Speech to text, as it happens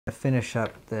To finish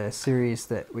up the series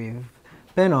that we've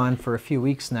been on for a few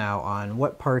weeks now on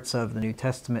what parts of the New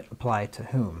Testament apply to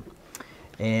whom.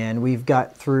 And we've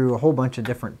got through a whole bunch of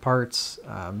different parts,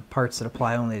 parts that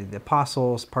apply only to the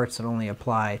apostles, parts that only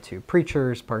apply to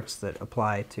preachers, parts that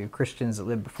apply to Christians that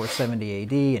lived before 70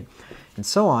 AD, and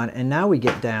so on. And now we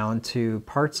get down to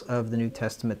parts of the New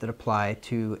Testament that apply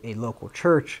to a local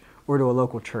church or to a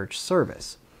local church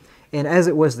service. And as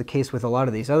it was the case with a lot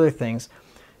of these other things,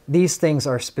 these things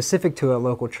are specific to a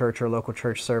local church or local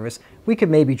church service. We could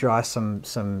maybe draw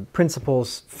some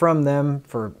principles from them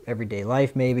for everyday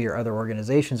life maybe, or other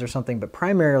organizations or something, but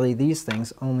primarily these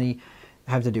things only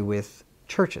have to do with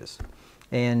churches.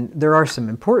 And there are some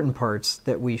important parts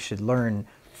that we should learn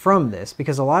from this,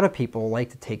 because a lot of people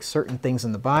like to take certain things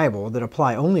in the Bible that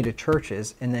apply only to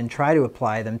churches and then try to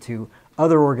apply them to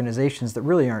other organizations that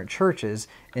really aren't churches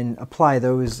and apply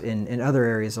those in other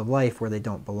areas of life where they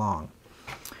don't belong.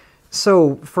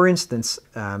 So, for instance,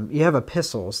 you have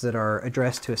epistles that are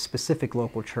addressed to a specific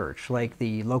local church, like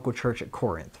the local church at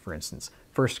Corinth, for instance,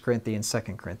 1 Corinthians, 2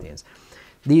 Corinthians.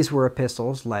 These were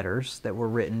epistles, letters, that were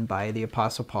written by the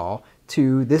Apostle Paul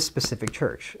to this specific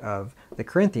church of the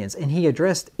Corinthians, and he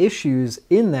addressed issues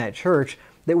in that church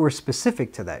that were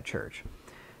specific to that church.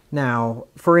 Now,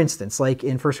 for instance, like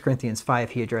in 1 Corinthians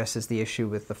 5, he addresses the issue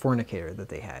with the fornicator that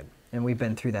they had, and we've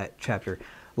been through that chapter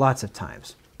lots of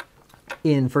times.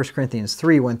 In 1 Corinthians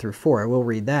 3, 1 through 4, I will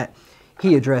read that,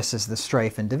 he addresses the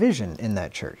strife and division in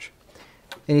that church.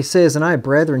 And he says, "And I,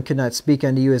 brethren, could not speak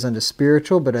unto you as unto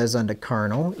spiritual, but as unto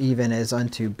carnal, even as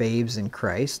unto babes in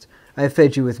Christ. I have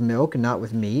fed you with milk, and not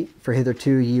with meat, for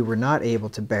hitherto ye were not able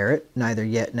to bear it, neither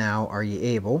yet now are ye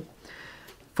able.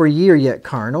 For ye are yet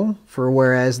carnal, for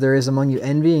whereas there is among you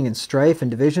envying and strife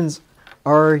and divisions,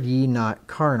 are ye not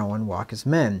carnal, and walk as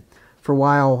men? For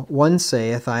while one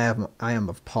saith, I am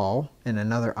of Paul, and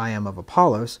another, I am of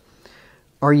Apollos,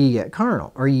 are ye yet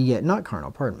carnal? Are ye yet not carnal?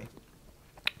 Pardon me."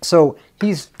 So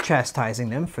he's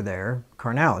chastising them for their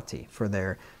carnality, for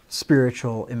their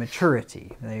spiritual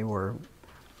immaturity. They were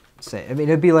saying, I mean,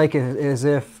 it'd be like as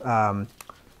if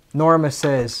Norma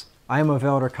says, "I am of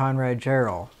Elder Conrad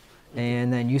Jarrell,"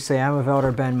 and then you say, "I'm of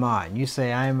Elder Ben Mott," and you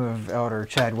say, "I am of Elder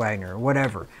Chad Wagner," or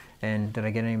whatever. And did I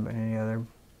get any other?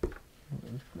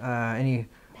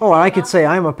 I could say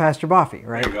I'm a Pastor Boffey,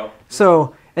 right? There you go.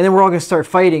 So, and then we're all going to start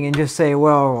fighting and just say,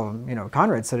 well, you know,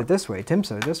 Conrad said it this way, Tim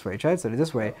said it this way, Chad said it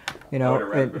this way, you know. I would have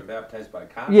rather been baptized by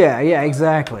Conrad. Yeah,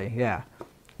 exactly, yeah.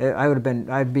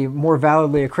 I'd be more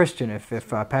validly a Christian if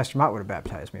Pastor Mott would have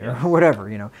baptized me, or whatever,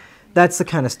 you know. That's the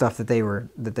kind of stuff that they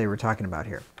were talking about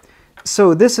here.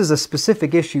 So this is a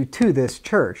specific issue to this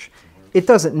church. It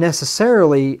doesn't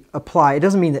necessarily apply. It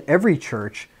doesn't mean that every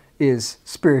church is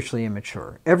spiritually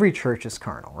immature. Every church is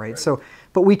carnal, right? So,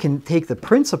 but we can take the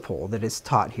principle that is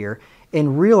taught here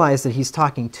and realize that he's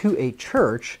talking to a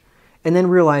church, and then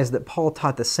realize that Paul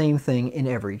taught the same thing in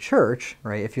every church,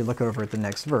 right? If you look over at the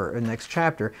next next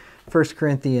chapter, 1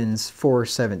 Corinthians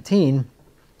 4:17,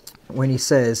 when he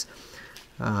says,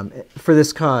 "For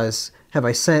this cause have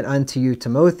I sent unto you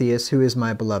Timotheus, who is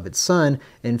my beloved son,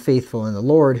 and faithful in the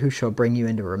Lord, who shall bring you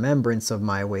into remembrance of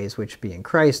my ways which be in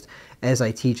Christ, as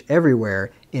I teach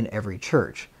everywhere in every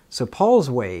church." So Paul's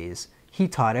ways, he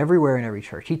taught everywhere in every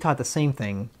church. He taught the same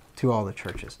thing to all the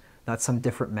churches, not some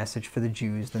different message for the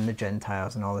Jews than the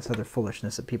Gentiles and all this other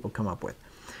foolishness that people come up with.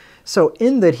 So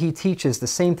in that he teaches the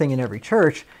same thing in every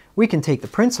church, we can take the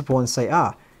principle and say,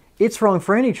 it's wrong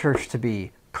for any church to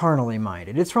be carnally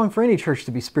minded. It's wrong for any church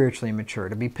to be spiritually immature,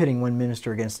 to be pitting one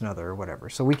minister against another or whatever.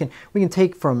 So we can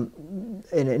take from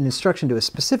an instruction to a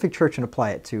specific church and apply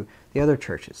it to the other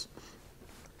churches.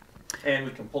 And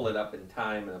we can pull it up in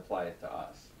time and apply it to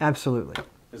us. Absolutely.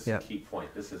 This is a key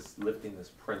point. This is lifting this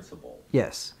principle.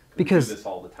 Yes. We do this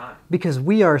all the time. Because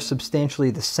we are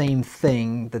substantially the same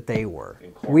thing that they were.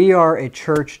 We are a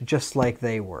church just like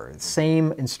they were. The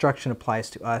same instruction applies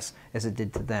to us as it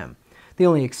did to them. The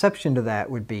only exception to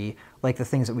that would be like the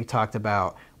things that we talked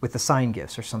about with the sign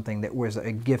gifts, or something that was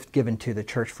a gift given to the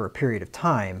church for a period of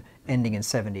time ending in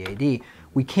 70 AD.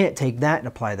 We can't take that and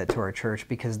apply that to our church,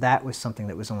 because that was something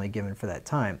that was only given for that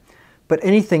time. But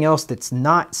anything else that's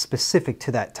not specific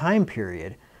to that time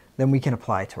period, then we can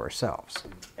apply to ourselves.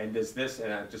 And does this,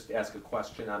 and I'll just ask a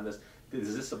question on this,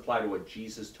 does this apply to what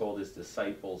Jesus told his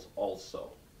disciples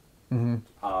also? In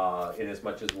as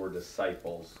much as we're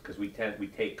disciples, because we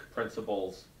take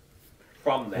principles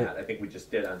from that. I think we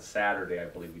just did on Saturday, I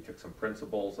believe we took some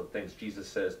principles of things Jesus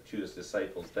says to his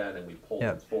disciples then, and we pulled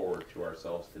them forward to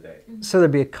ourselves today. So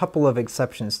there'd be a couple of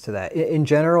exceptions to that. In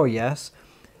general, yes.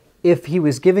 If he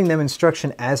was giving them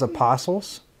instruction as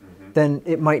apostles, then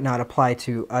it might not apply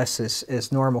to us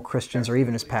as normal Christians or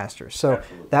even as pastors. So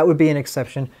Absolutely. that would be an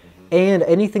exception. And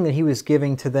anything that he was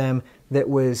giving to them that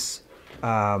was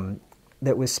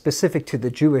specific to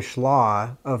the Jewish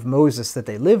law of Moses that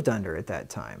they lived under at that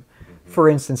time. For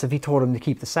instance, if he told them to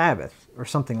keep the Sabbath or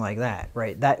something like that,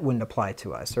 right, that wouldn't apply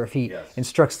to us. Or if he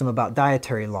instructs them about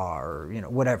dietary law or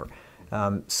whatever.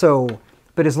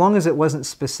 But as long as it wasn't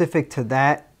specific to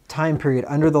that time period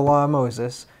under the law of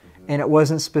Moses, and it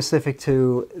wasn't specific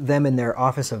to them in their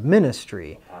office of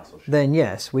ministry, then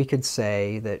yes, we could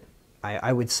say that,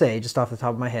 I would say, just off the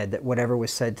top of my head, that whatever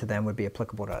was said to them would be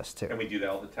applicable to us too. And we do that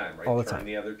all the time, right? All the Turn time.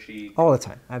 the other cheek. All the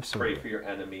time, absolutely. Pray for your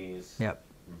enemies. Yep,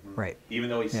 right. Even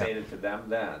though he's saying it to them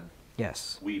then,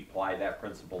 yes, we apply that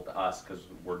principle to us because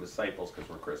we're disciples, because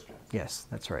we're Christians. Yes,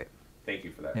 that's right. Thank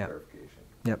you for that clarification.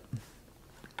 Yep.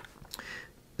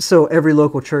 So every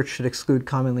local church should exclude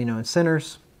commonly known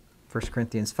sinners, 1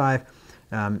 Corinthians 5.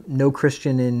 No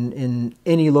Christian in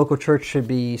any local church should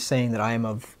be saying that I am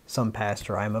of some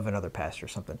pastor, I am of another pastor or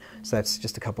something. So that's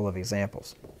just a couple of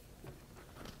examples.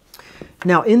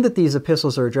 Now, in that these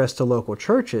epistles are addressed to local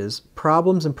churches,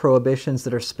 problems and prohibitions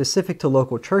that are specific to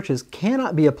local churches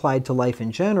cannot be applied to life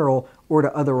in general or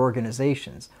to other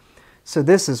organizations. So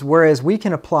this is, whereas we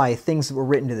can apply things that were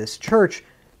written to this church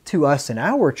to us in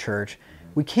our church,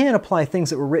 we can't apply things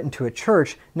that were written to a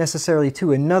church necessarily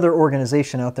to another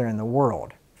organization out there in the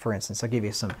world. For instance, I'll give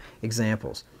you some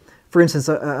examples. For instance,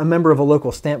 a member of a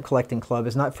local stamp collecting club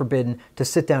is not forbidden to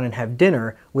sit down and have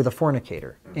dinner with a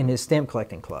fornicator in his stamp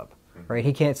collecting club. Right?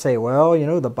 He can't say, well,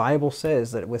 the Bible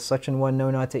says that with such an one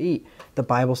know not to eat. The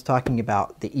Bible's talking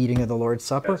about the eating of the Lord's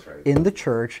Supper in the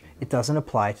church. It doesn't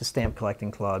apply to stamp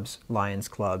collecting clubs, Lions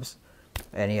clubs,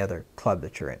 any other club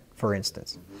that you're in, for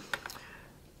instance.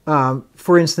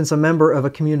 For instance, a member of a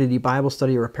community Bible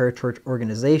study or a parachurch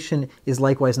organization is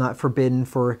likewise not forbidden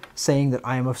for saying that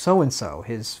I am of so-and-so,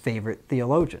 his favorite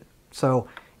theologian. So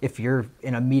if you're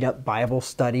in a meetup Bible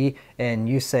study and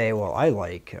you say, well, I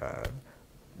like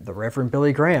the Reverend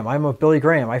Billy Graham. I'm of Billy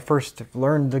Graham. I first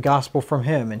learned the gospel from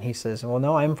him. And he says, well,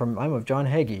 no, I'm of John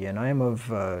Hagee, and I'm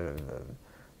of,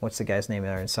 what's the guy's name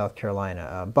there in South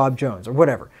Carolina? Bob Jones, or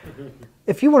whatever.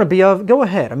 If you want to be of, go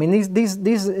ahead. I mean,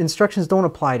 these instructions don't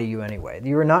apply to you anyway.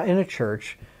 You are not in a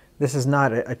church. This is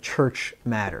not a church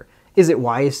matter. Is it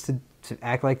wise to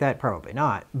act like that? Probably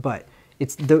not. But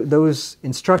it's those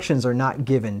instructions are not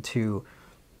given to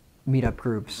meetup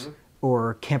groups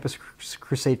or Campus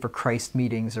Crusade for Christ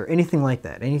meetings or anything like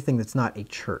that, anything that's not a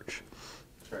church.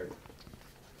 That's right.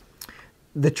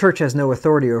 The church has no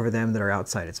authority over them that are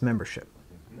outside its membership,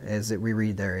 as we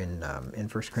read there in 1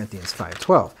 Corinthians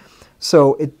 5:12.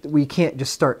 So we can't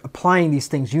just start applying these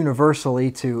things universally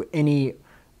to any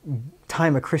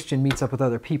time a Christian meets up with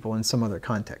other people in some other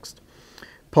context.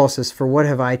 Paul says, for what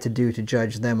have I to do to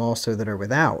judge them also that are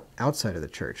without, outside of the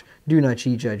church? Do not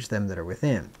ye judge them that are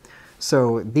within.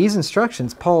 So these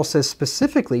instructions, Paul says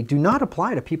specifically, do not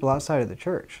apply to people outside of the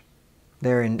church.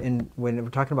 They're when we're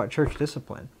talking about church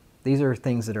discipline. These are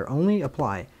things that are only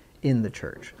apply in the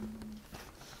church.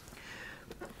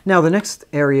 Now the next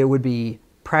area would be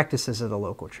practices of the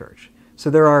local church. So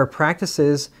there are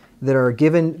practices that are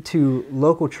given to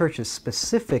local churches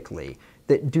specifically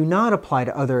that do not apply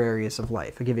to other areas of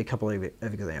life. I'll give you a couple of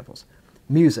examples.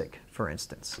 Music, for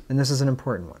instance, and this is an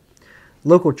important one.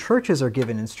 Local churches are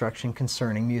given instruction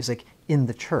concerning music in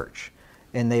the church,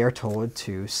 and they are told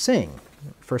to sing.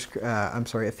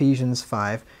 Ephesians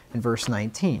 5 and verse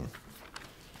 19.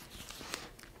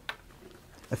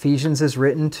 Ephesians is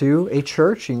written to a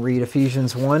church. You can read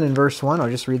Ephesians 1 and verse 1. I'll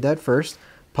just read that first.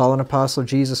 Paul, an apostle of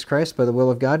Jesus Christ, by the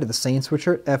will of God, to the saints which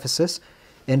are at Ephesus,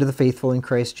 and to the faithful in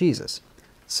Christ Jesus.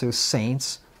 So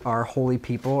saints are holy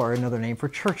people, or another name for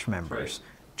church members. Right.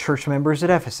 Church members at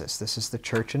Ephesus. This is the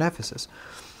church in Ephesus.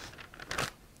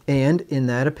 And in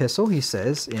that epistle, he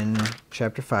says in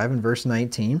chapter 5 and verse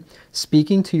 19,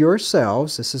 speaking to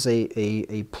yourselves, this is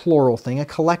a plural thing, a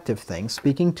collective thing,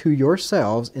 speaking to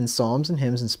yourselves in psalms and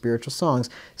hymns and spiritual songs,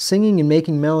 singing and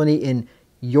making melody in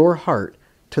your heart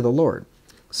to the Lord.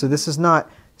 So this is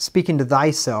not speaking to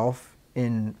thyself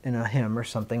in a hymn or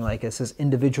something like this is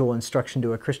individual instruction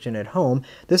to a Christian at home.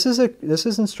 This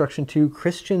is instruction to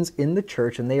Christians in the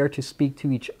church, and they are to speak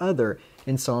to each other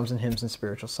in psalms and hymns and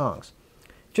spiritual songs.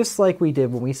 Just like we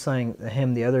did when we sang the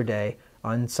hymn the other day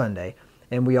on Sunday,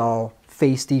 and we all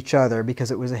faced each other because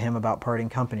it was a hymn about parting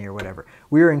company or whatever.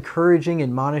 We are encouraging,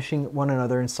 admonishing one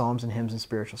another in psalms and hymns and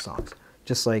spiritual songs,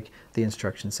 just like the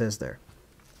instruction says there.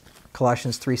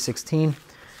 Colossians 3:16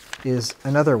 is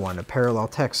another one, a parallel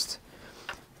text.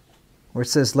 where it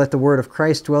says, "Let the word of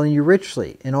Christ dwell in you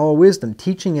richly, in all wisdom,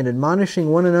 teaching and admonishing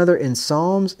one another in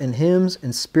psalms and hymns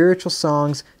and spiritual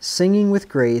songs, singing with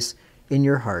grace in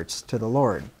your hearts to the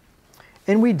Lord."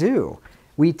 And we do.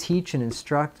 We teach and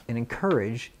instruct and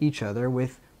encourage each other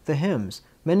with the hymns.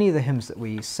 Many of the hymns that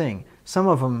we sing, some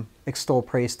of them extol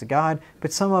praise to God,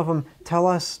 but some of them tell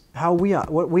us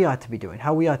what we ought to be doing,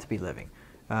 how we ought to be living.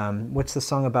 What's the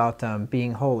song about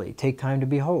being holy? Take time to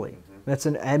be holy. That's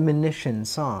an admonition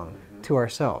song to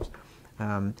ourselves.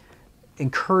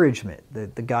 Encouragement.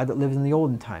 The God that lived in the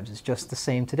olden times is just the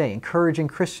same today. Encouraging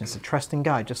Christians to trust in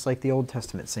God, just like the Old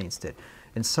Testament saints did,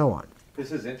 and so on.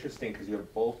 This is interesting because you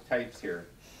have both types here.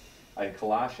 In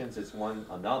Colossians, it's one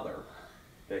another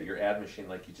that you're admonishing,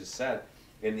 like you just said.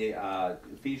 In the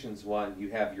Ephesians 1, you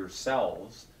have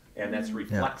yourselves, and that's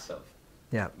reflexive.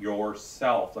 Yeah.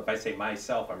 Yourself. If I say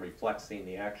myself, I'm reflecting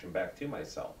the action back to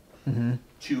myself. Mm-hmm.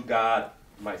 To God.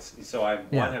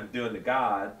 I'm doing to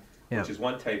God, which is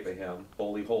one type of hymn,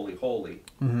 holy, holy, holy.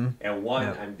 Mm-hmm. And one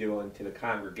I'm doing to the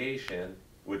congregation,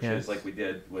 which is like we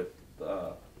did with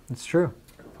it's true.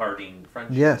 parting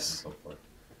friendships Yes. and so forth.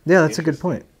 Yeah, that's a good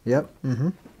point. Yep. Mm-hmm.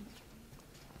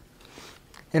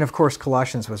 And of course,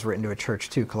 Colossians was written to a church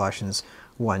too. Colossians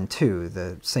 1:2,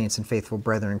 the saints and faithful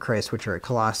brethren in Christ which are at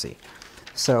Colossae.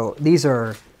 So these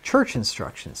are church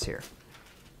instructions here.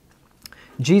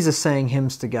 Jesus sang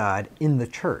hymns to God in the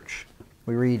church.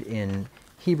 We read in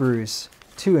Hebrews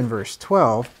 2 and verse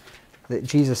 12 that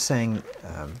Jesus sang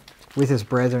with his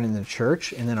brethren in the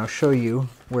church, and then I'll show you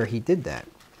where he did that.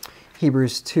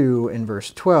 Hebrews 2 and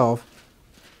verse 12,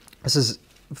 this is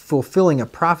fulfilling a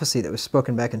prophecy that was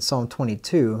spoken back in Psalm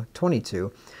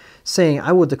 22, saying,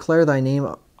 "I will declare thy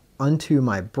name unto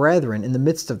my brethren. In the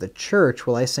midst of the church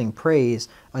will I sing praise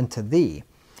unto thee."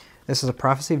 This is a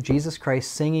prophecy of Jesus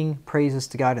Christ singing praises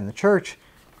to God in the church,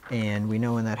 and we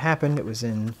know when that happened. It was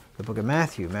in the book of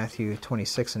Matthew, Matthew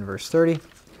 26 and verse 30.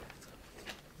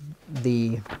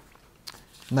 The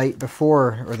night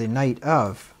before, or the night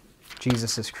of,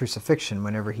 Jesus' crucifixion,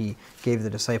 whenever he gave the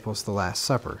disciples the Last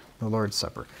Supper, the Lord's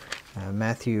Supper.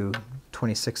 Matthew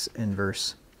 26 and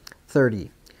verse 30.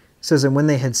 It says, "And when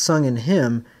they had sung an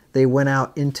hymn, they went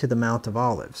out into the Mount of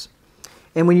Olives."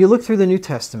 And when you look through the New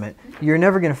Testament, you're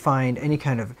never going to find any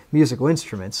kind of musical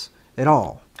instruments at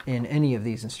all in any of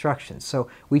these instructions. So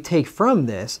we take from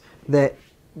this that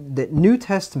New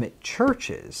Testament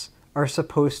churches are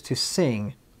supposed to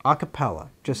sing a cappella,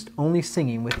 just only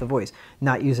singing with the voice,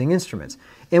 not using instruments.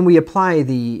 And we apply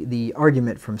the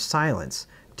argument from silence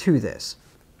to this.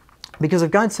 Because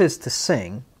if God says to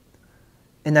sing,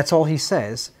 and that's all he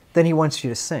says, then he wants you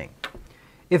to sing.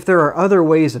 If there are other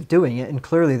ways of doing it, and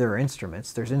clearly there are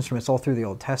instruments, there's instruments all through the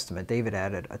Old Testament, David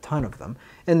added a ton of them,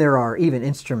 and there are even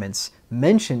instruments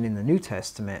mentioned in the New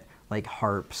Testament, like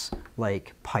harps,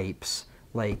 like pipes,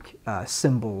 like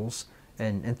cymbals,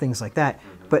 and things like that.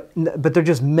 Mm-hmm. But they're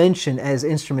just mentioned as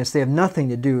instruments. They have nothing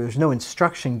to do, there's no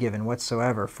instruction given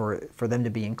whatsoever for them to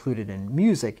be included in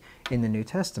music in the New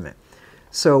Testament.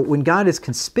 So when God is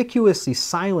conspicuously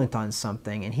silent on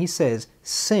something and he says,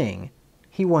 sing,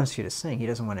 he wants you to sing. He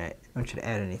doesn't want you to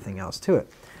add anything else to it.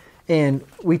 And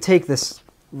we take this,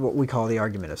 what we call the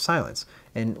argument of silence.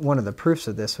 And one of the proofs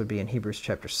of this would be in Hebrews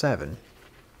chapter 7,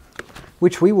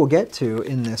 which we will get to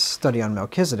in this study on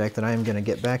Melchizedek that I am going to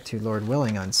get back to, Lord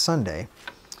willing, on Sunday.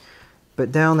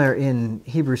 But down there in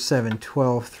Hebrews 7,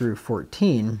 12 through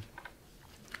 14,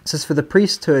 it says, "For the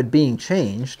priesthood being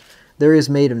changed, there is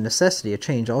made of necessity a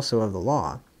change also of the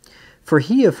law. For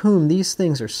he of whom these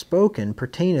things are spoken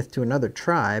pertaineth to another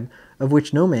tribe, of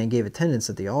which no man gave attendance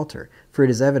at the altar. For it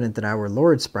is evident that our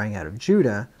Lord sprang out of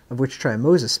Judah, of which tribe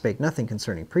Moses spake nothing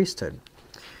concerning priesthood."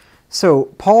 So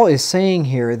Paul is saying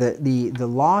here that the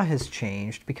law has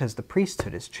changed because the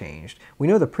priesthood has changed. We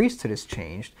know the priesthood has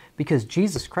changed because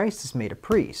Jesus Christ is made a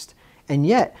priest. And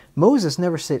yet, Moses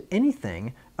never said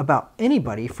anything about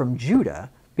anybody from Judah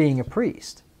being a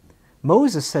priest.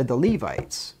 Moses said the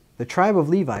Levites, the tribe of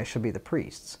Levi, shall be the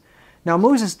priests. Now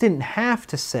Moses didn't have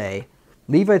to say,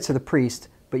 Levites are the priests,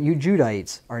 but you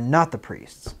Judahites are not the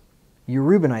priests. You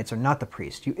Reubenites are not the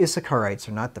priests. You Issacharites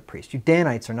are not the priests. You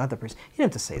Danites are not the priests. He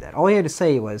didn't have to say that. All he had to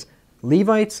say was,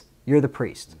 Levites, you're the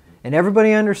priest. And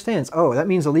everybody understands, oh, that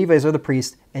means the Levites are the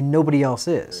priests and nobody else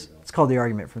is. It's called the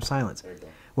argument from silence.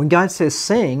 When God says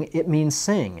sing, it means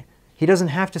sing. He doesn't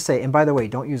have to say, and by the way,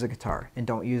 don't use a guitar, and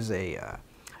don't use a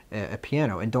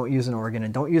piano, and don't use an organ,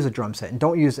 and don't use a drum set, and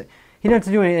don't use it. He didn't have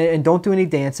to do any, and don't do any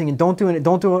dancing, and don't do it. He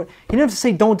didn't have to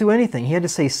say don't do anything. He had to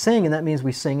say sing, and that means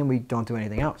we sing and we don't do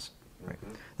anything else. Right?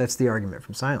 That's the argument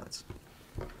from silence.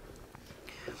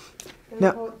 And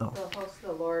the host of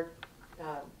the Lord,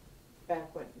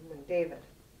 back when David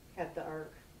had the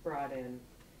ark brought in,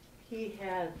 he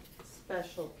had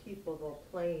special people though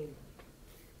playing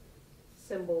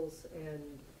cymbals and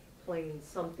playing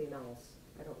something else.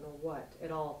 I don't know what,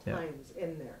 at all times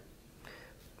in there.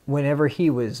 Whenever he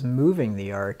was moving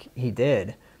the ark, he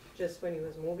did. Just when he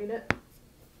was moving it?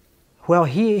 Well,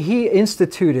 he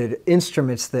instituted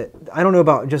instruments that, I don't know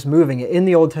about just moving it. In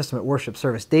the Old Testament worship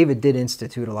service, David did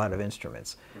institute a lot of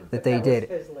instruments that they did.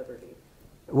 Was his liberty.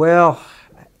 Well,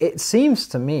 it seems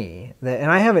to me that,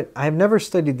 and I've never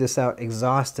studied this out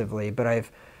exhaustively, but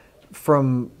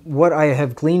from what I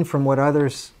have gleaned from what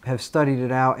others have studied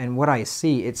it out and what I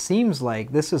see, it seems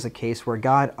like this is a case where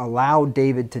God allowed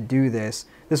David to do this.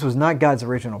 This was not God's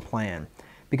original plan.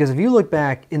 Because if you look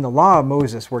back in the law of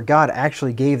Moses, where God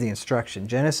actually gave the instruction,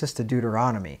 Genesis to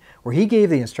Deuteronomy, where he gave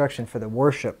the instruction for the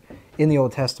worship in the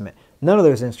Old Testament, none of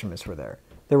those instruments were there.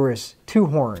 There was 2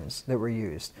 horns that were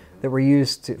used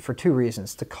for 2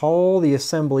 reasons: to call the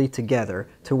assembly together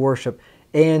to worship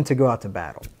and to go out to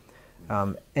battle.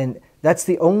 And that's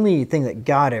the only thing that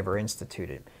God ever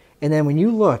instituted. And then when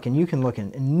you look, and you can look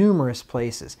in numerous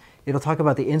places, it'll talk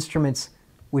about the instruments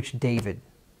which David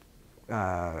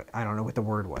I don't know what the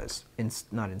word was,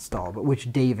 not installed, but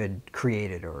which David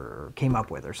created or came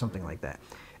up with or something like that.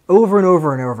 Over and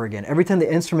over and over again, every time the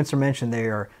instruments are mentioned, they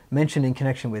are mentioned in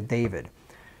connection with David.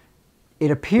 It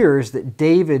appears that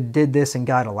David did this and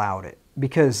God allowed it,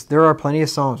 because there are plenty of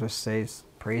psalms which say,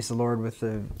 praise the Lord with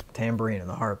the tambourine and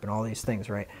the harp and all these things,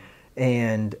 right?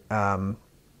 And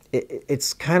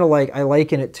it's kind of like, I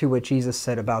liken it to what Jesus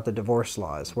said about the divorce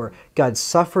laws, where God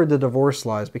suffered the divorce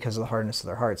laws because of the hardness of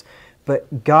their hearts.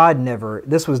 But God never,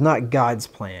 this was not God's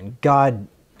plan. God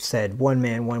said 1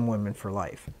 man, 1 woman for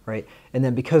life, right? And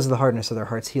then because of the hardness of their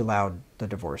hearts, he allowed the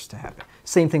divorce to happen.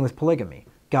 Same thing with polygamy.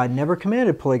 God never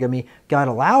commanded polygamy. God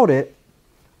allowed it,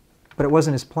 but it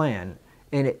wasn't his plan.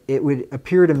 And it would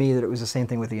appear to me that it was the same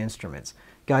thing with the instruments.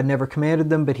 God never commanded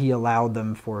them, but he allowed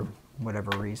them for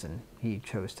whatever reason he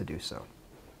chose to do so.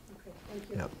 Okay, thank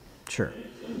you. Yep, sure.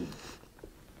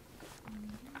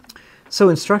 So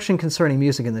instruction concerning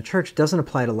music in the church doesn't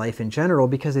apply to life in general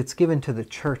because it's given to the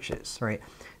churches, right?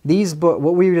 These what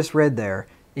we just read there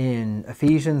in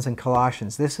Ephesians and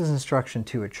Colossians, this is instruction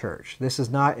to a church. This is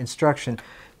not instruction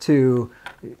to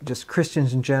just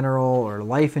Christians in general or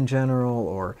life in general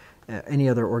or any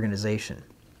other organization.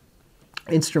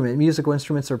 Musical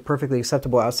instruments are perfectly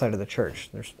acceptable outside of the church.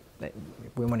 If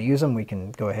we want to use them, we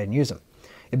can go ahead and use them.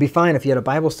 It'd be fine if you had a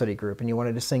Bible study group and you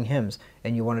wanted to sing hymns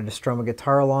and you wanted to strum a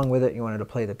guitar along with it, you wanted to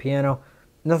play the piano.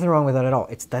 Nothing wrong with that at all.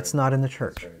 That's not in the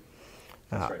church.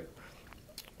 That's right.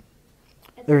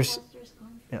 At the There's- pastor's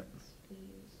conference, Yep.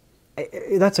 we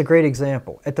use. That's a great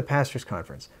example, at the pastor's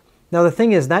conference. Now the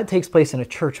thing is, that takes place in a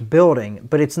church building,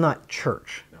 but it's not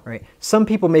church, right? Some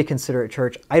people may consider it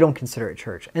church. I don't consider it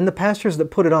church. And the pastors that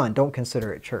put it on don't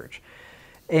consider it church.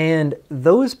 And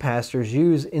those pastors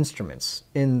use instruments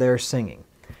in their singing.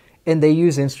 And they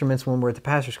use instruments when we're at the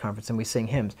pastor's conference and we sing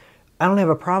hymns. I don't have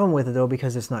a problem with it, though,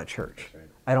 because it's not church. Right.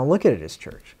 I don't look at it as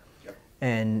church. Yep.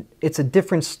 And it's a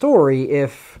different story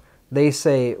if they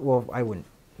say, well, I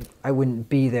wouldn't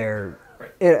be there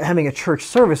having a church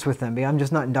service with them. I'm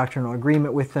just not in doctrinal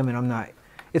agreement with them, and I'm not.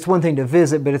 It's one thing to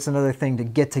visit, but it's another thing to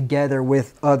get together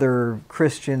with other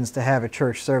Christians to have a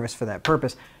church service for that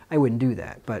purpose. I wouldn't do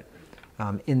that. But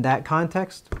in that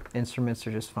context, instruments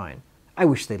are just fine. I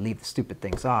wish they'd leave the stupid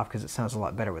things off because it sounds a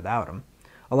lot better without them.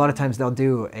 A lot of times they'll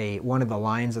do one of the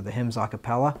lines of the hymns a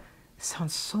cappella. It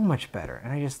sounds so much better.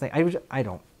 And I just think, I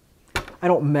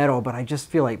don't meddle, but I just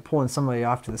feel like pulling somebody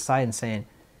off to the side and saying,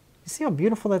 you see how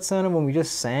beautiful that sounded when we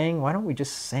just sang? Why don't we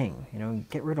just sing? You know,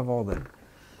 get rid of all the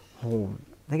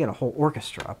they got a whole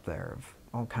orchestra up there of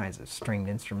all kinds of stringed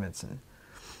instruments.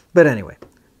 But anyway,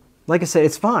 like I said,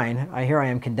 it's fine. I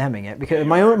am condemning it because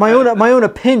my own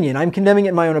opinion. I'm condemning it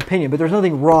in my own opinion, but there's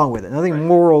nothing wrong with it. Nothing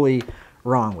morally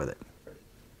wrong with it.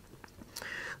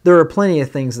 There are plenty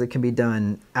of things that can be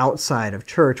done outside of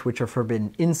church which are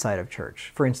forbidden inside of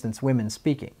church. For instance, women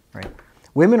speaking, right?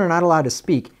 Women are not allowed to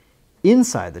speak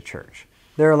inside the church.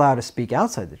 They're allowed to speak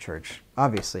outside the church,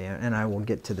 obviously, and I will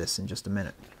get to this in just a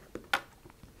minute.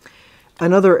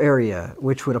 Another area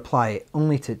which would apply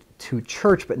only to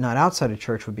church but not outside of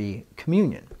church would be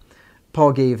communion.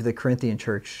 Paul gave the Corinthian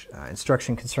church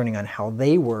instruction concerning on how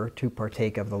they were to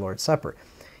partake of the Lord's Supper.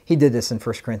 He did this in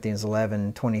 1 Corinthians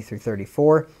 11, 20 through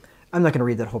 34. I'm not going to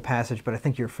read that whole passage, but I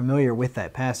think you're familiar with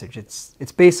that passage.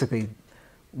 It's basically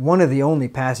one of the only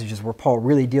passages where Paul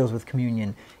really deals with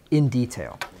communion in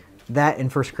detail. That in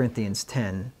 1 Corinthians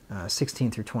 10, 16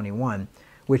 through 21,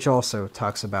 which also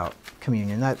talks about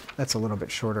communion. That's a little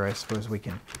bit shorter. I suppose we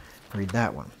can read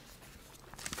that one.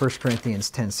 1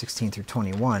 Corinthians 10:16 through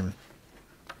 21.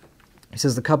 He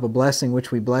says, the cup of blessing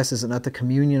which we bless, is it not the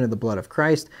communion of the blood of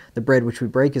Christ? The bread which we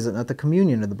break, is it not the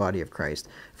communion of the body of Christ?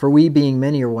 For we, being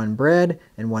many, are one bread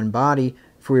and one body,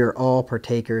 for we are all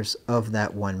partakers of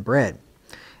that one bread.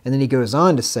 And then he goes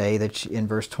on to say that in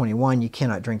verse 21, you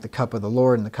cannot drink the cup of the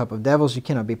Lord and the cup of devils. You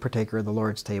cannot be partaker of the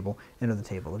Lord's table and of the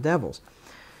table of devils.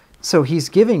 So he's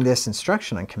giving this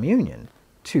instruction on communion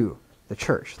to the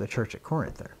church at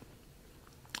Corinth there.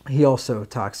 He also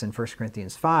talks in 1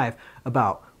 Corinthians 5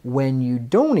 about when you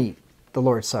don't eat the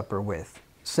Lord's Supper with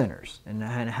sinners, and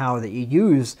how that you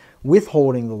use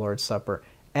withholding the Lord's Supper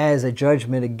as a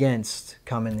judgment against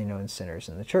commonly known sinners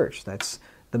in the church. That's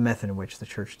the method in which the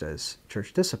church does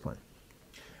church discipline.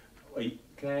 Wait,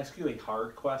 can I ask you a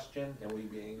hard question, and will you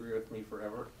be angry with me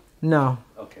forever? No.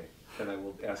 Okay, then I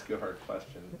will ask you a hard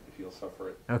question if you'll suffer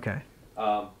it. Okay.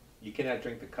 You cannot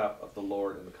drink the cup of the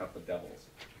Lord and the cup of devils.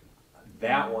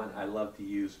 That one I love to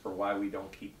use for why we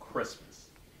don't keep Christmas.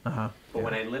 But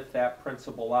when I lift that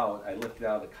principle out, I lift it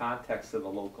out of the context of the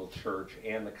local church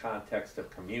and the context of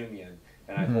communion,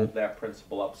 and I hold that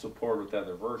principle up, supported with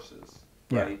other verses,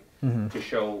 right? To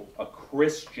show a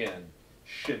Christian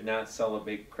should not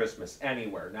celebrate Christmas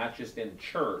anywhere, not just in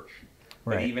church,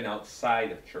 but even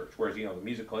outside of church. Whereas, you know, the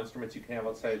musical instruments you can have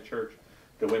outside of church,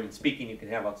 the women speaking you can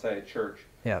have outside of church,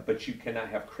 but you cannot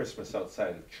have Christmas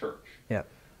outside of church.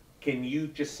 Can you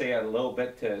just say a little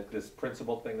bit to this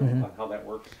principle thing on how that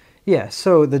works? Yeah,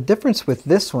 so the difference with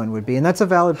this one would be, and that's a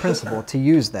valid principle to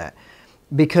use that,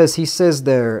 because he says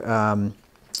there,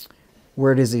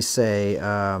 where does he say,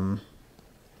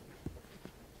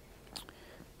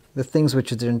 the things which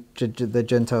the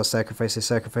Gentiles sacrifice, they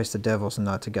sacrifice to devils and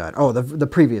not to God. Oh, the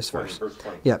previous verse. Verse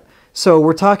 20. Yep. So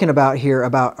we're talking about here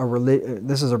about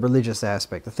this is a religious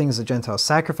aspect. The things the Gentiles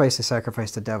sacrifice, they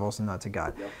sacrifice to devils and not to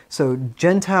God. So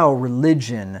Gentile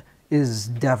religion is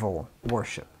devil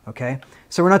worship, okay?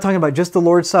 So we're not talking about just the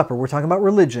Lord's Supper. We're talking about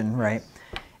religion, right?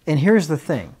 And here's the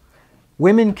thing.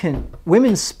 Women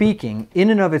speaking in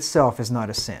and of itself is not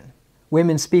a sin.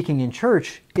 Women speaking in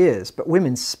church is, but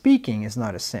women speaking is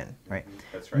not a sin, right?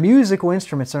 That's right. Musical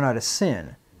instruments are not a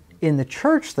sin. In the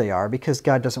church they are, because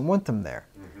God doesn't want them there.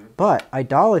 But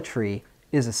idolatry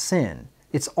is a sin.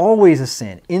 It's always a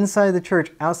sin. Inside the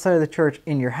church, outside of the church,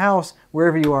 in your house,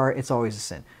 wherever you are, it's always a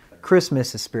sin.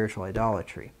 Christmas is spiritual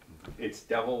idolatry. It's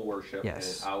devil worship,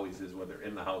 Yes. and it always is, whether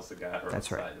in the house of God or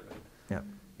That's outside right. of it. Yep.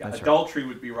 Yeah, That's adultery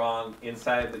would be wrong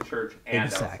inside the church and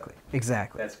Exactly. outside.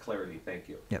 Exactly. That's clarity. Thank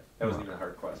you. Yep. That wasn't even a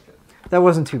hard question. That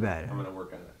wasn't too bad. I'm going to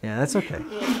work on it. Yeah, that's okay.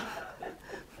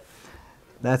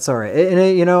 That's all right.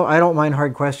 And, you know, I don't mind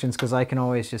hard questions because I can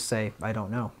always just say, I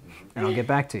don't know, and I'll get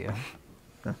back to you.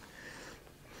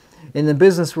 In the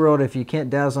business world, if you can't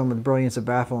dazzle them with brilliance,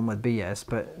 baffle them with BS,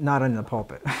 but not in the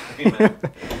pulpit.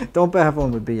 Don't baffle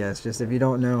them with BS. Just if you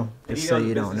don't know, just say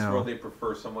you don't In the business know. world, they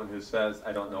prefer someone who says,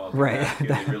 I don't know. I'll get Right. back to you.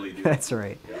 They really do. That's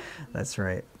right. Yeah. That's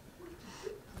right.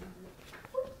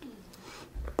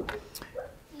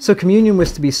 So communion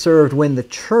was to be served when the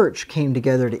church came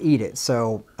together to eat it.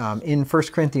 So in 1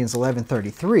 Corinthians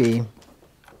 11:33, it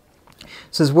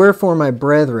says, wherefore, my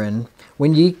brethren,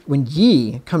 when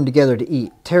ye come together to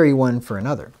eat, tarry one for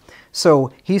another.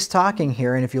 So he's talking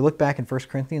here, and if you look back in 1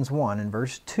 Corinthians 1 and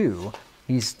verse 2,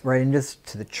 he's writing this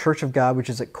to the church of God, which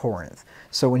is at Corinth.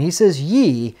 So when he says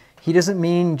ye, he doesn't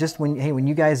mean just when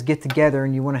you guys get together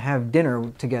and you want to have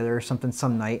dinner together or something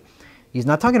some night. He's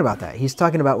not talking about that. He's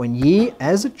talking about when ye,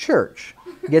 as a church,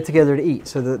 get together to eat.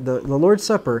 So the Lord's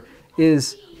Supper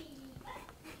is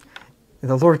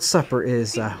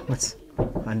what's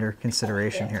under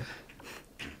consideration here.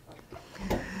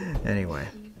 Anyway,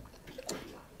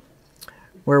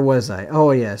 where was I?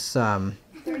 Oh yes,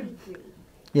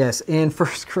 yes, in 1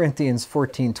 Corinthians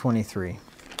 14:23.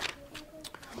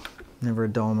 Never a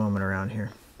dull moment around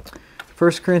here.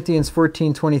 1 Corinthians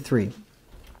 14:23.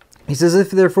 He says,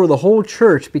 if therefore the whole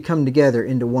church be come together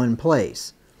into one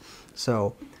place.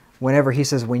 So whenever he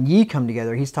says when ye come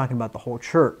together, he's talking about the whole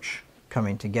church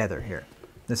coming together here.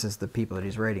 This is the people that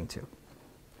he's writing to.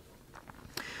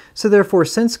 So therefore,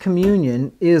 since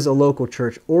communion is a local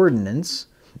church ordinance,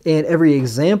 and every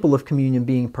example of communion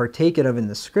being partaken of in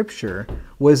the Scripture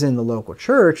was in the local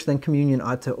church, then communion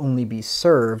ought to only be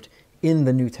served in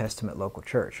the New Testament local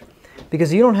church.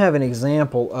 Because you don't have an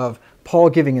example of Paul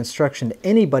giving instruction to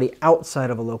anybody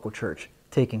outside of a local church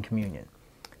taking communion.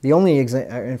 The only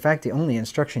the only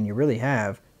instruction you really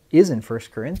have is in 1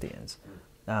 Corinthians.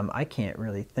 I can't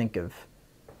really think of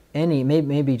any,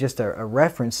 maybe just a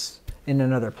reference in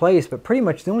another place, but pretty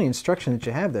much the only instruction that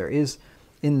you have there is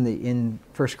in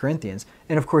 1 Corinthians.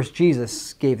 And of course,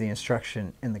 Jesus gave the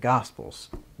instruction in the Gospels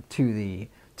to the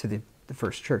to the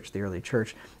first church, the early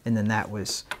church, and then that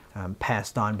was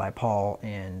passed on by Paul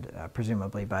and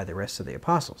presumably by the rest of the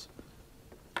apostles.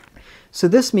 So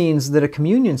this means that a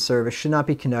communion service should not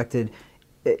be conducted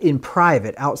in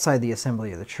private outside the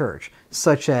assembly of the church,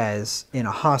 such as in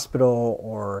a hospital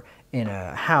or in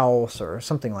a house or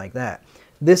something like that.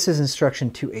 This is instruction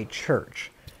to a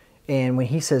church. And when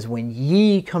he says, when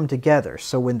ye come together,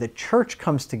 so when the church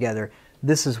comes together,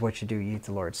 this is what you do, you eat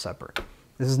the Lord's Supper.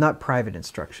 This is not private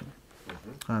instruction.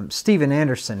 Stephen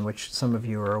Anderson, which some of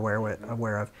you are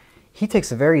aware of, he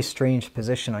takes a very strange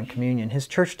position on communion. His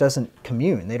church doesn't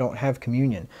commune. They don't have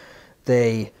communion.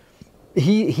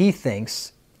 He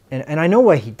thinks, and I know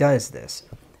why he does this,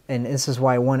 and this is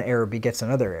why one error begets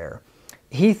another error.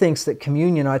 He thinks that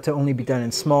communion ought to only be done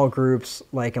in small groups,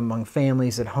 like among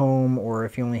families at home, or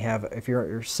if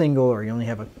you're single, or you only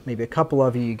have maybe a couple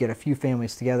of you, you get a few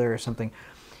families together or something.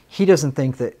 He doesn't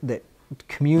think that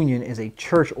communion is a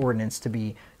church ordinance to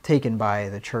be taken by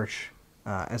the church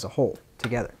as a whole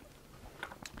together.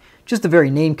 Just the very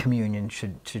name communion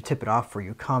should tip it off for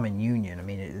you. Common union. I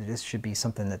mean, this should be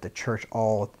something that the church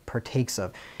all partakes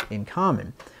of in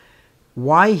common.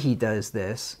 Why he does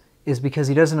this is because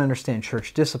he doesn't understand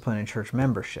church discipline and church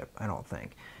membership, I don't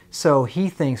think. So he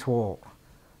thinks, well,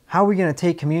 how are we going to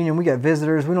take communion? We got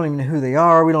visitors. We don't even know who they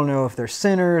are. We don't know if they're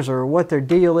sinners or what their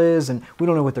deal is, and we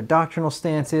don't know what their doctrinal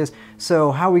stance is.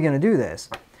 So how are we going to do this?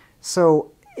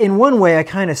 So in one way, I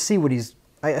kind of see what he's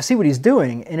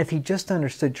doing, and if he just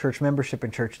understood church membership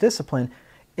and church discipline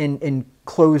in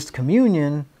closed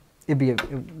communion, it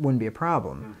wouldn't be a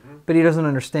problem. But he doesn't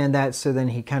understand that, so then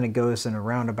he kind of goes in a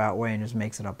roundabout way and just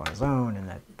makes it up on his own, and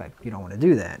that you don't want to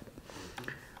do that.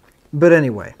 But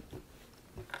anyway.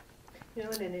 You know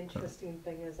what an interesting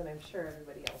thing is, and I'm sure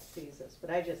everybody else sees this, but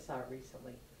I just saw it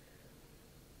recently.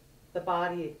 The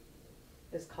body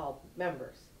is called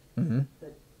members. Mm-hmm.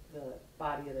 The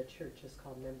body of the church is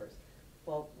called members.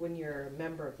 Well, when you're a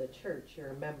member of the church,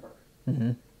 you're a member.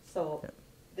 Mm-hmm. So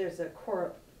there's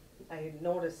I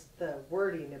noticed the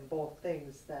wording in both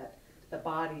things, that the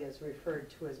body is referred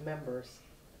to as members,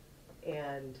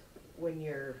 and when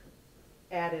you're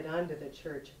added onto the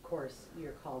church, of course,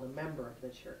 you're called a member of the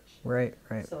church. Right.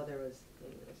 So there was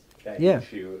That Yeah.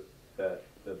 issue, that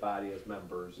the body as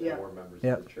members, Yeah. and we're members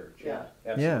Yep. of the church. Yeah.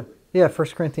 Absolutely. Yeah,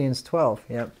 1 Corinthians 12,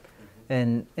 yep.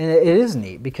 And it is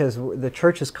neat because the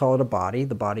church is called a body,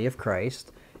 the body of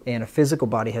Christ, and a physical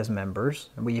body has members.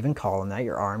 And we even call them that.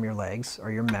 Your arm, your legs are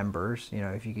your members. You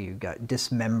know, if you got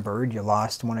dismembered, you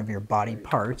lost one of your body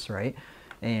parts, right?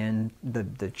 And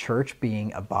the church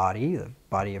being a body, the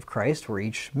body of Christ, we're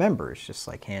each members, just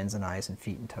like hands and eyes and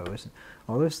feet and toes and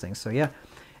all those things. So yeah,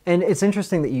 and it's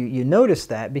interesting that you notice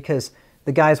that, because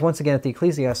the guys, once again, at the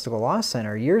Ecclesiastical Law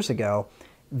Center years ago,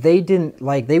 they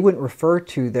wouldn't refer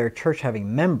to their church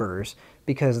having members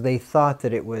because they thought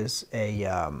that it was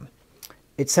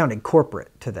it sounded corporate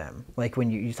to them. Like when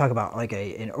you talk about like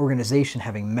an organization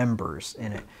having members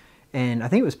in it. And I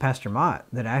think it was Pastor Mott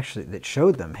that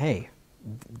showed them, hey,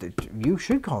 you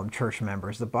should call them church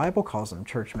members. The Bible calls them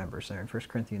church members there in 1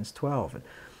 Corinthians 12. And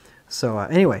so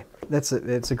anyway, it's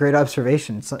a great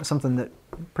observation. It's something that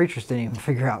preachers didn't even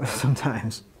figure out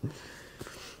sometimes.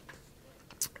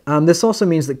 This also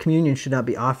means that communion should not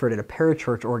be offered at a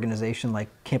parachurch organization like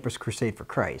Campus Crusade for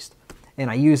Christ. And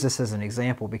I use this as an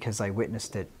example because I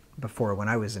witnessed it before when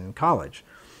I was in college.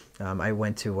 I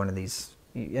went to one of these.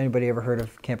 Anybody ever heard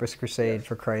of Campus Crusade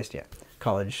for Christ? Yeah,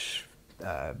 college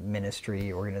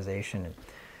ministry organization. And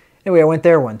anyway, I went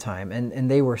there one time,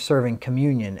 and they were serving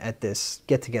communion at this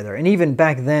get-together. And even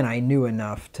back then, I knew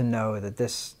enough to know that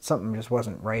something just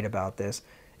wasn't right about this.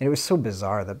 And it was so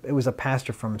bizarre. It was a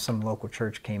pastor from some local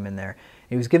church came in there.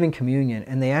 He was giving communion,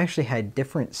 and they actually had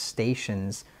different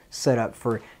stations set up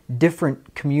for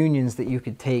different communions that you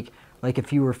could take. Like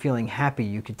if you were feeling happy,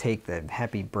 you could take the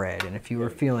happy bread, and if you were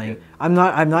feeling, I'm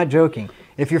not joking.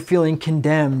 If you're feeling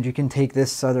condemned, you can take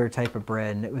this other type of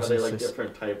bread. And it was Are they like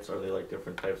different types? Are they like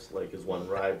different types? Like is one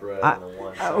rye bread and then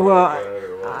one sour well, bread,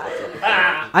 or what's up with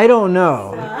that? I don't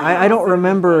know. I don't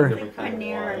remember. Different kind of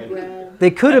Panera wine? bread.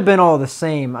 They could have been all the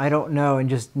same. I don't know, and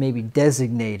just maybe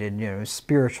designated,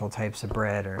 spiritual types of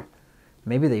bread, or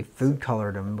maybe they food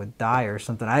colored them with dye or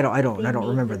something. I don't They made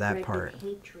remember the that bread part. with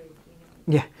hatred,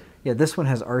 you know. Yeah. This one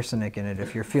has arsenic in it.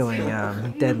 If you're feeling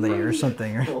deadly or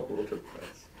something, or Oh, look at that.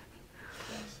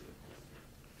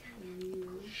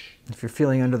 if you're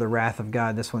feeling under the wrath of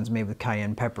God, this one's made with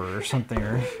cayenne pepper or something,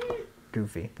 or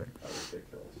goofy. But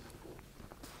Ridiculous.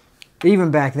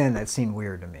 even back then, that seemed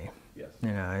weird to me.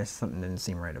 Yes. Something didn't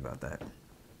seem right about that.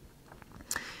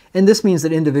 And this means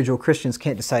that individual Christians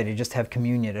can't decide to just have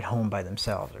communion at home by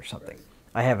themselves or something.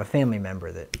 I have a family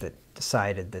member that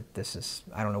decided that this is,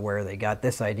 I don't know where they got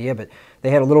this idea, but they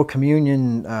had a little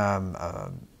communion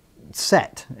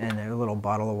set and a little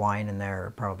bottle of wine in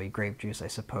there, probably grape juice, I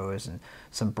suppose, and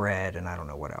some bread, and I don't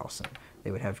know what else. And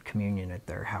they would have communion at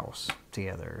their house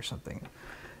together or something.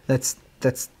 This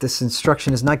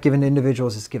instruction is not given to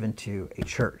individuals, it's given to a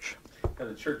church. And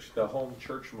the church, the home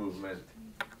church movement,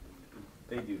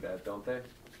 they do that, don't they?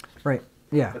 Right,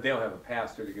 yeah. But they don't have a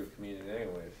pastor to give communion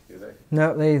anyways, do they?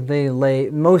 No, they lay,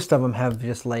 most of them have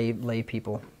just lay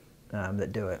people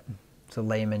that do it. So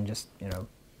laymen, just,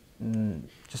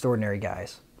 just ordinary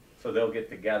guys. So they'll get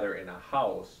together in a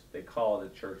house, they call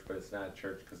it a church, but it's not a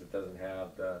church because it doesn't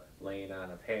have the laying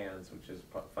on of hands, which is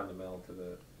fundamental to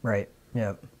the... Right,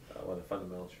 yep. One of the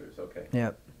fundamental truths, okay.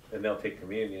 Yep. And they'll take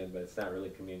communion, but it's not really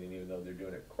communion, even though they're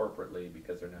doing it corporately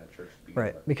because they're not a church to begin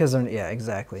Right, with. because they're, yeah,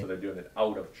 exactly. So they're doing it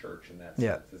out of church in that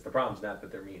Yeah. sense. It's the problem's not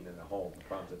that they're meeting in the home, the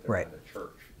problem's that they're Right. not a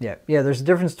church. Yeah, yeah. There's a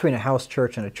difference between a house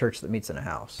church and a church that meets in a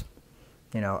house.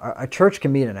 A church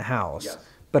can meet in a house, Yes.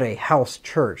 but a house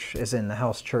church, as in the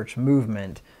house church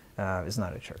movement, is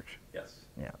not a church. Yes.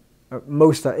 Yeah,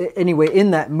 most anyway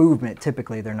in that movement,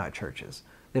 typically they're not churches.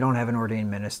 They don't have an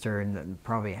ordained minister, and then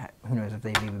probably who knows if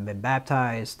they've even been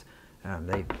baptized.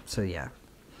 So yeah,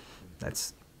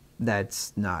 that's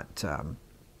not.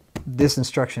 This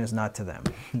instruction is not to them.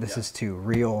 This is to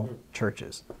real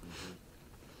churches.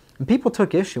 And people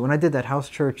took issue when I did that house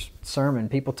church sermon.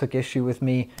 People took issue with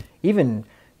me, even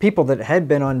people that had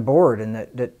been on board and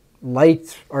that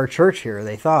liked our church here.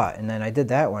 They thought, and then I did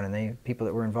that one, and people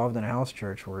that were involved in a house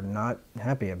church were not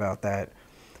happy about that,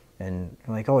 and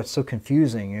like, oh, it's so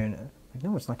confusing. And like,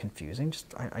 no, it's not confusing.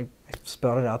 Just I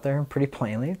spelled it out there pretty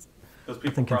plainly. Those people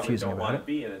Nothing probably confusing don't about want it. to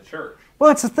be in a church. Well,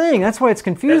 that's the thing. That's why it's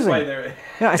confusing. That's why they're...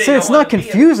 Yeah, I they said it's don't not wanna be in a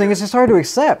confusing. church. It's just hard to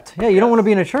accept. Yeah, you don't Yes. want to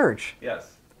be in a church.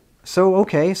 Yes. So,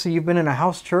 okay, so you've been in a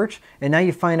house church, and now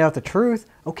you find out the truth.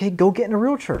 Okay, go get in a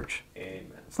real church. Amen.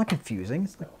 It's not confusing.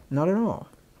 It's not at all.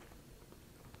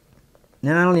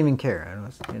 And I don't even care.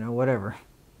 Whatever.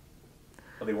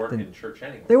 Well, they weren't in church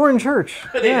anyway. They weren't in church.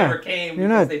 They yeah. never came You're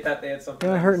because not, they thought they had something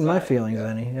you're not on hurting the my side. feelings Yeah.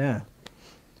 any.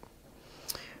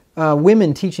 Yeah.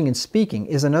 Women teaching and speaking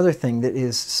is another thing that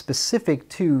is specific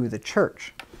to the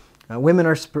church. Women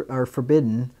are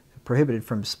prohibited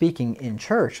from speaking in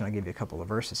church. And I'll give you a couple of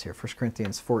verses here. 1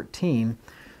 Corinthians 14,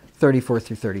 34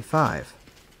 through 35.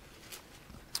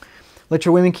 Let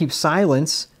your women keep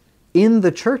silence in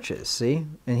the churches, see?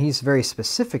 And he's very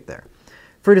specific there.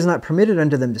 For it is not permitted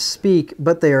unto them to speak,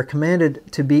 but they are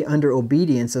commanded to be under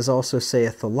obedience, as also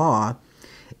saith the law.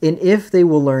 And if they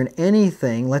will learn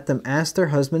anything, let them ask their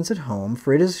husbands at home,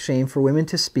 for it is shame for women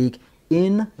to speak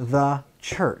in the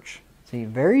church. See,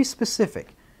 very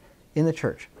specific, in the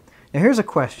church. Now here's a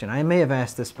question. I may have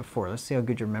asked this before. Let's see how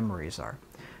good your memories are.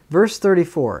 Verse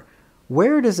 34.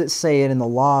 Where does it say it in the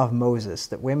law of Moses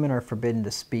that women are forbidden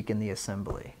to speak in the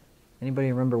assembly?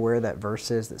 Anybody remember where that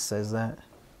verse is that says that?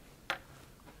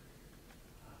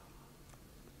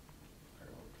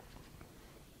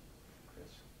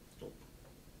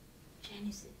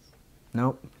 Genesis.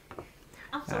 Nope.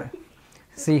 I'm sorry.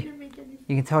 See,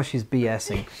 you can tell she's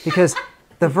BSing because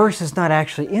the verse is not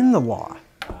actually in the law.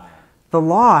 The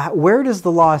law, where does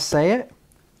the law say it?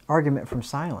 Argument from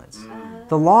silence.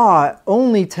 The law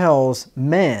only tells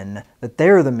men that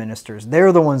they're the ministers.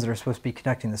 They're the ones that are supposed to be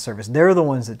conducting the service. They're the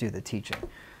ones that do the teaching.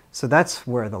 So that's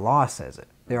where the law says it.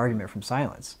 The argument from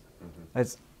silence.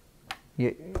 That's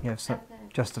you have some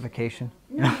justification.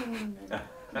 No.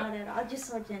 Not at all. I just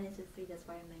saw Genesis 3, that's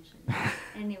why I mentioned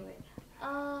it. Anyway,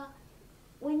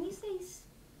 when you say,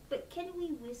 but can we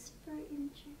whisper in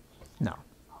church? No.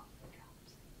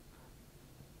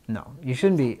 No, you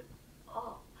shouldn't be.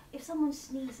 Oh, if someone's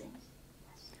sneezing,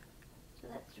 so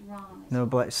that's wrong.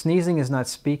 No, sneezing is not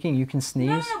speaking. You can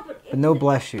sneeze, No, but no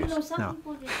bless yous. Some No.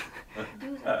 people just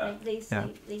do that. Like they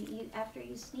say, Yeah. after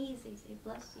you sneeze, they say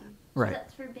bless you. So Right.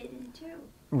 that's forbidden too.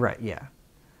 Right, yeah.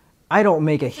 I don't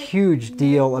make a It's like huge no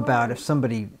deal about if words.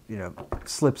 somebody,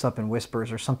 slips up and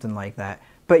whispers or something like that.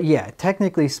 But yeah,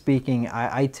 technically speaking,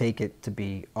 I take it to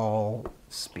be all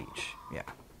speech. Yeah.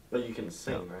 But you can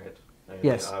sing, right? I mean,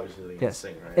 Yes. Obviously, you can Yes.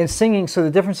 sing, right? And singing, so the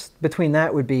difference between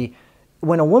that would be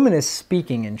when a woman is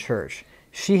speaking in church,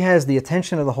 she has the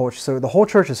attention of the whole, so the whole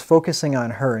church is focusing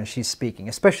on her and she's speaking,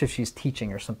 especially if she's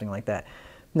teaching or something like that.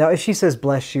 Now, if she says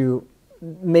bless you,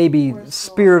 maybe Or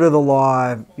spirit of the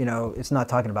law, it's not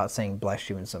talking about saying bless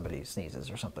you when somebody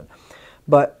sneezes or something.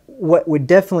 But what would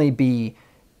definitely be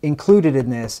included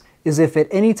in this is if at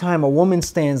any time a woman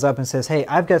stands up and says, hey,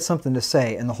 I've got something to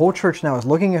say, and the whole church now is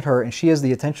looking at her and she has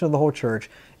the attention of the whole church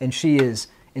and she is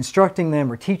instructing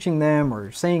them or teaching them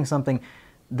or saying something,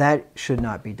 that should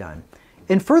not be done.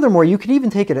 And furthermore, you could even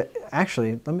take it,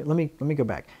 actually, let me go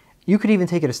back. You could even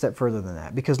take it a step further than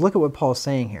that, because look at what Paul's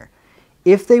saying here.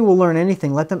 If they will learn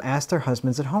anything, let them ask their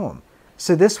husbands at home.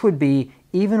 So this would be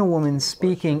even a woman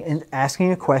speaking and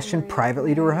asking a question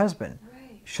privately to her husband.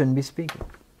 Shouldn't be speaking.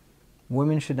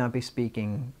 Women should not be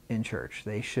speaking in church.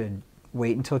 They should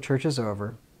wait until church is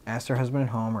over, ask their husband at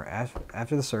home, or ask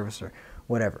after the service, or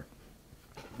whatever.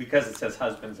 Because it says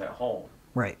husbands at home.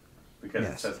 Right. Because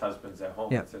Yes. it says husbands at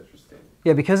home. Yep. It's interesting.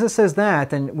 Yeah, because it says that,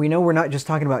 then we know we're not just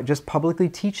talking about just publicly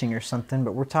teaching or something,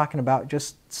 but we're talking about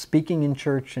just speaking in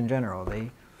church in general.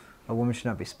 A woman should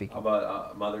not be speaking. How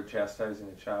about a mother chastising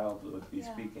a child would be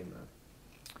speaking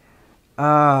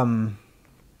then?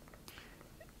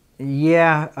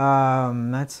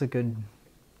 That's a good.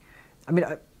 I mean,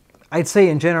 I'd say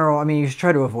in general. I mean, you should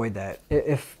try to avoid that.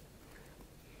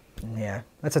 Yeah,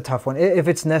 that's a tough one. If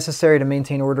it's necessary to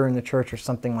maintain order in the church or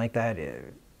something like that,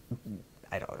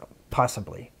 I don't know.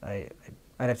 Possibly, I'd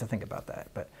have to think about that.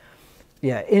 But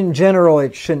yeah, in general,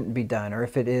 it shouldn't be done. Or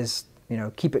if it is,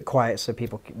 keep it quiet so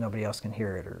nobody else can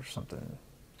hear it or something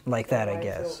like that. I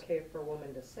guess. Why is it okay for a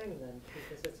woman to sing then?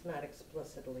 Because it's not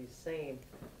explicitly saying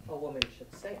a woman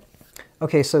should sing.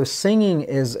 Okay, so singing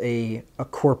is a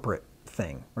corporate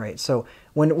thing, right? So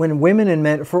when women and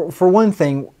men, for one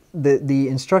thing, the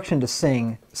instruction to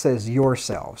sing says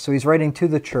yourselves. So he's writing to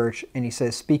the church and he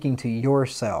says speaking to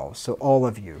yourselves. So all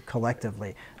of you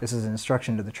collectively. This is an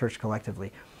instruction to the church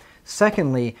collectively.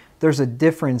 Secondly, there's a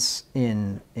difference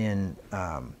in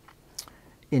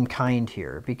kind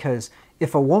here, because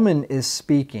if a woman is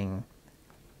speaking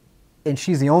and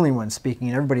she's the only one speaking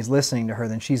and everybody's listening to her,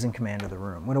 then she's in command of the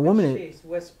room. When a woman she's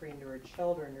whispering to her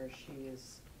children, or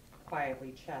she's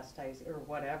quietly chastising or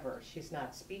whatever, she's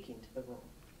not speaking to the room.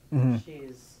 Mm-hmm.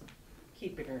 She's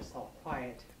keeping herself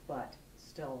quiet, but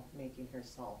still making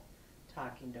herself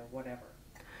talking to whatever.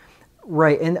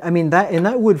 Right, and I mean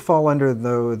that would fall under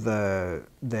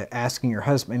the asking your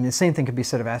husband. I mean, the same thing could be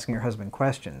said of asking your husband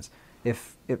questions.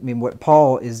 What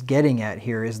Paul is getting at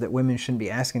here is that women shouldn't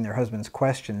be asking their husbands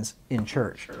questions in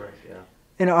church. Sure, yeah.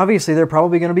 And obviously, they're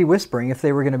probably going to be whispering if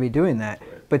they were going to be doing that.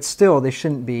 Right. But still, they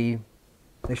shouldn't be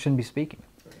speaking.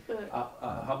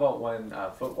 How about when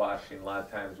foot washing? A lot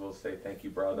of times we'll say "Thank you,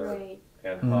 brother," Right.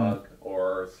 and Mm-hmm. hug,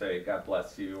 or say "God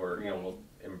bless you," or Right. we'll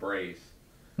embrace,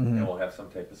 Mm-hmm. and we'll have some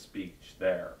type of speech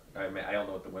there. I mean, I don't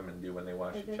know what the women do when they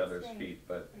wash But each that's other's right. feet,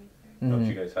 but Right. don't Mhm.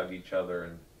 you guys hug each other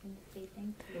and? And say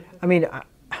thank you. I mean,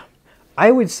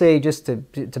 I would say just to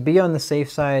be on the safe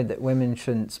side that women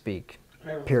shouldn't speak.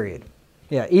 Period.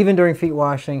 Yeah, even during feet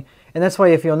washing. And that's why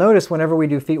if you'll notice, whenever we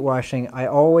do feet washing, I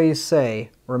always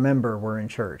say, remember, we're in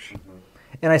church. Mm-hmm.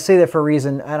 And I say that for a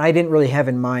reason, and I didn't really have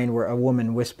in mind where a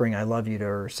woman whispering I love you to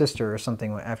her sister or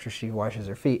something after she washes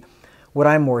her feet. What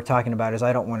I'm more talking about is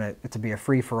I don't want it to be a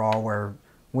free-for-all where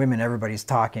everybody's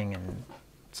talking, and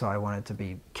so I want it to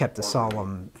be kept a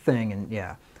solemn thing, and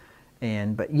yeah.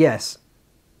 But yes,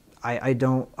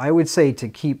 I would say to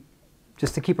keep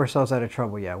ourselves out of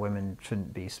trouble, yeah, women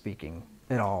shouldn't be speaking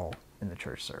at all in the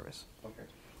church service. Okay.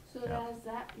 So does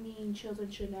that mean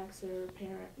children shouldn't ask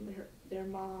their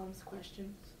moms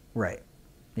questions? Right.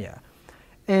 Yeah.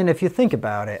 And if you think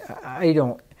about it,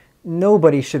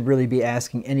 nobody should really be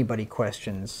asking anybody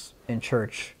questions in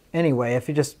church anyway. If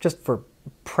you just for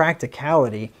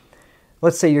practicality,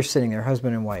 let's say you're sitting there,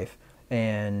 husband and wife,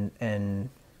 and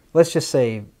let's just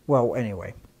say, well,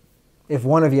 anyway, if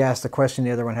one of you asks the question,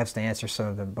 the other one has to answer,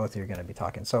 so then both of you are going to be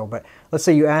talking. So, but let's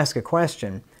say you ask a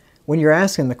question. When you're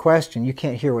asking the question, you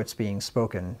can't hear what's being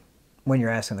spoken when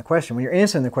you're asking the question. When you're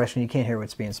answering the question, you can't hear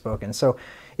what's being spoken. So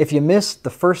if you miss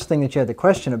the first thing that you had the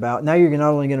question about, now you're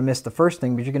not only going to miss the first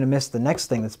thing, but you're going to miss the next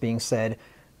thing that's being said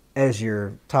as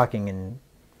you're talking and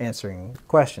answering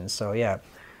questions. So yeah,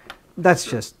 that's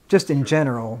just in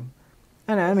general.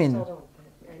 And I mean,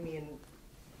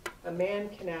 a man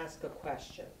can ask a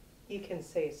question. He can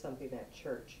say something at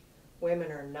church.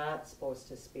 Women are not supposed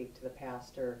to speak to the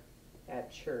pastor at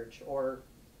church or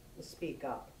speak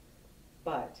up.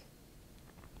 But,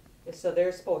 so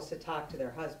they're supposed to talk to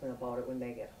their husband about it when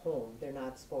they get home. They're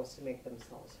not supposed to make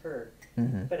themselves heard.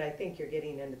 mm-hmm. But I think you're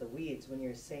getting into the weeds when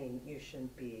you're saying you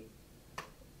shouldn't be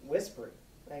whispering.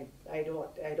 I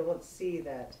don't see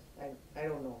that. I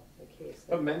don't know the case.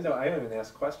 But men don't. I don't even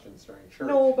ask questions during church.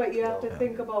 No, but you have No. to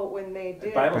think about when they At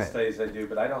did. Bible Right. studies I do,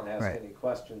 but I don't ask Right. any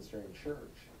questions during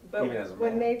church. But even as a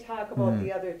when man. they talk about Mhm.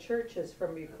 the other churches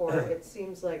from before, it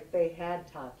seems like they had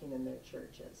talking in their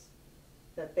churches.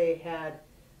 That they had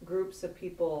groups of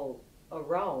people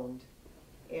around,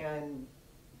 and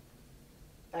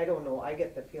I don't know, I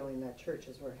get the feeling that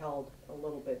churches were held a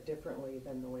little bit differently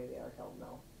than the way they are held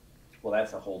now. Well,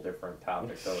 that's a whole different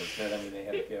topic, though, isn't it? I mean, they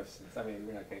have gifts. I mean,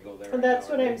 we're not going to go there. And right that's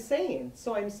now, what are I'm we? saying.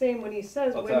 So I'm saying when he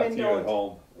says I'll talk to you at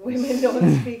home. women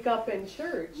don't speak up in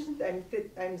church,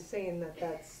 I'm saying that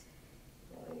that's,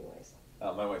 well, anyways.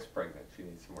 My wife's pregnant. She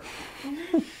needs some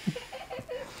more.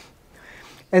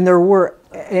 And there were,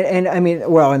 and I mean,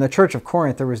 well, in the Church of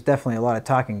Corinth, there was definitely a lot of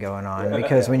talking going on,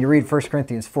 because when you read 1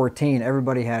 Corinthians 14,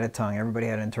 everybody had a tongue, everybody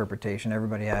had an interpretation,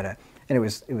 everybody had a, and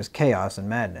it was chaos and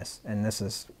madness. And this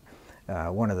is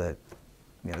one of the,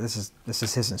 you know, this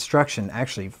is his instruction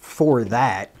actually for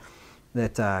that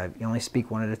you only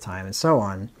speak one at a time and so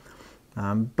on.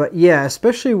 But yeah,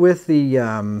 especially with the,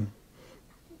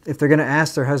 if they're going to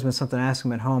ask their husband something, ask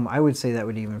them at home, I would say that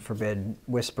would even forbid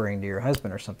whispering to your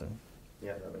husband or something.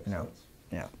 Yeah, that makes You know, sense.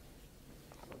 yeah.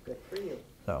 Good for you.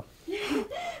 So, Yes.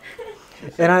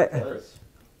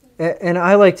 and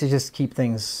I like to just keep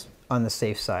things on the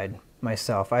safe side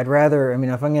myself. I'd rather, I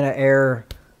mean, if I'm going to err,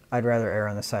 I'd rather err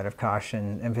on the side of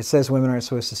caution. And if it says women aren't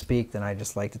supposed to speak, then I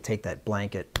just like to take that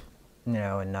blanket, you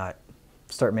know, and not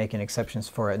start making exceptions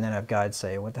for it, and then have God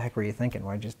say, "What the heck were you thinking?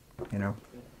 Why just, you know?"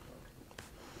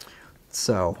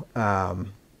 So,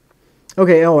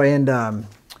 okay. Oh, and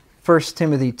 1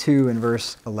 Timothy 2 and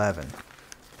verse 11.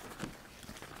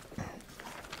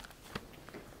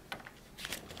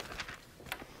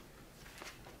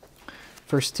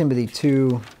 1 Timothy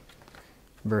 2,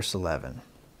 verse 11.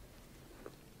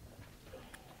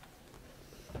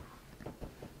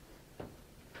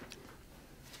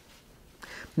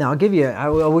 Now, I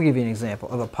will give you an example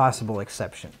of a possible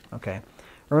exception, okay?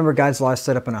 Remember, God's law is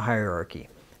set up in a hierarchy,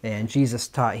 and Jesus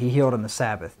taught, he healed on the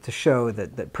Sabbath to show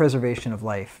that preservation of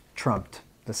life trumped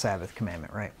the Sabbath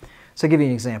commandment, right? So I'll give you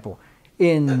an example.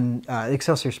 In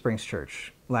Excelsior Springs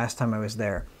Church, last time I was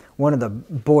there, one of the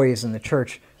boys in the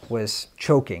church was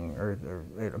choking, or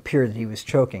it appeared that he was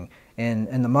choking,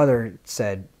 and the mother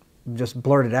said, just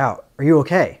blurted out, "Are you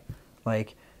okay?"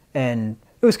 Like, and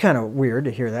it was kind of weird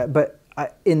to hear that, but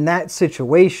in that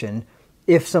situation,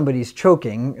 if somebody's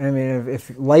choking, I mean,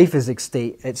 if life is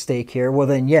at stake here, well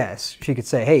then yes, she could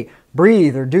say, "Hey,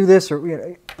 breathe," or "Do this," or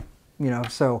you know.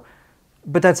 So,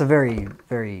 but that's a very,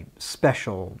 very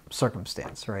special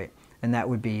circumstance, right? And that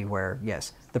would be where,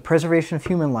 yes, the preservation of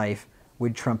human life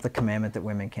would trump the commandment that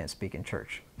women can't speak in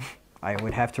church. I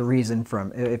would have to reason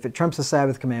from, if it trumps the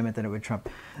Sabbath commandment, then it would trump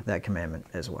that commandment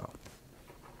as well.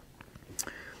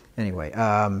 Anyway,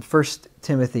 1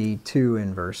 Timothy 2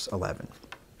 and verse 11.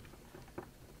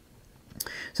 It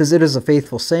says, "It is a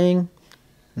faithful saying."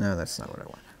 No, that's not what I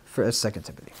want. 2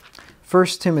 Timothy.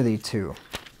 1 Timothy 2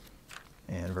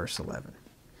 and verse 11.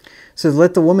 It says,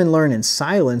 "Let the woman learn in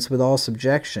silence with all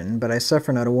subjection, but I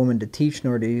suffer not a woman to teach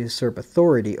nor to usurp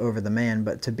authority over the man,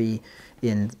 but to be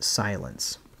in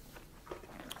silence."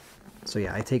 So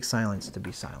yeah, I take silence to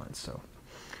be silence, so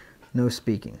no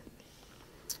speaking.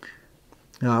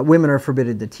 Women are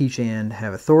forbidden to teach and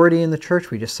have authority in the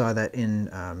church. We just saw that in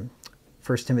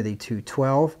 1 Timothy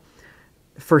 2:12.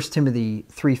 1 Timothy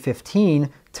 3:15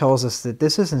 tells us that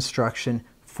this is instruction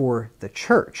for the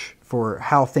church, for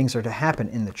how things are to happen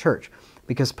in the church.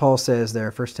 Because Paul says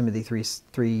there, 1 Timothy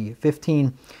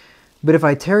 3:15, "But if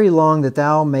I tarry long, that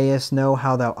thou mayest know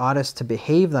how thou oughtest to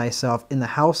behave thyself in the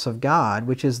house of God,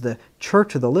 which is the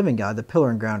church of the living God, the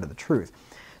pillar and ground of the truth."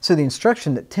 So the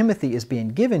instruction that Timothy is being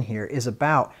given here is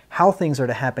about how things are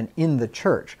to happen in the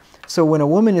church. So when a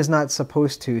woman is not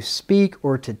supposed to speak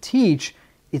or to teach,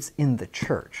 it's in the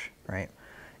church, right?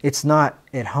 It's not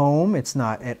at home, it's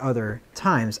not at other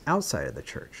times outside of the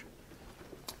church.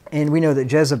 And we know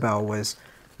that Jezebel was,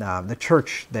 the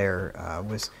church there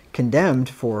was condemned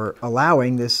for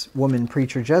allowing this woman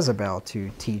preacher Jezebel to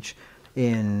teach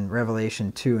in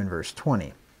Revelation 2 and verse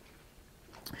 20.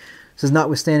 It says,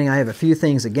 "Notwithstanding, I have a few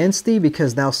things against thee,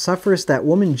 because thou sufferest that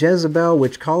woman Jezebel,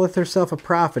 which calleth herself a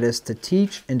prophetess, to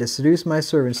teach and to seduce my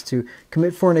servants to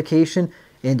commit fornication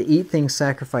and to eat things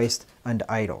sacrificed unto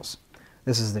idols."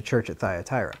 This is the church at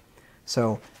Thyatira.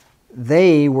 So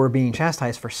they were being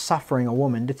chastised for suffering a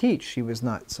woman to teach. She was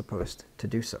not supposed to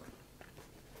do so.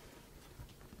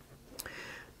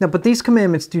 Now, but these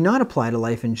commandments do not apply to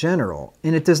life in general,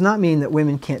 and it does not mean that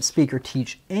women can't speak or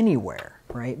teach anywhere,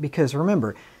 right? Because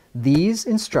remember, these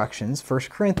instructions, 1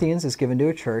 Corinthians is given to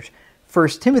a church,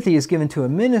 1 Timothy is given to a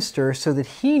minister so that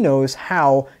he knows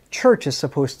how church is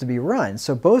supposed to be run.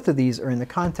 So both of these are in the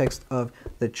context of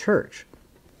the church.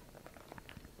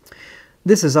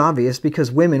 This is obvious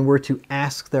because women were to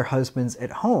ask their husbands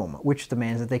at home, which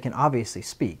demands that they can obviously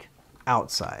speak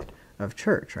outside of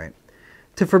church, right?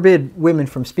 To forbid women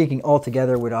from speaking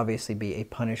altogether would obviously be a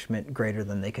punishment greater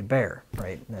than they could bear,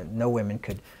 right? No women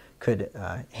could could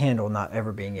handle not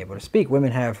ever being able to speak.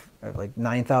 Women have like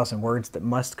 9,000 words that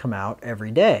must come out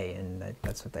every day, and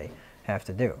that's what they have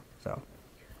to do. So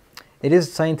it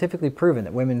is scientifically proven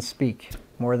that women speak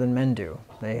more than men do.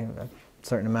 They have a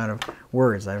certain amount of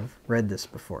words. I've read this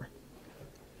before.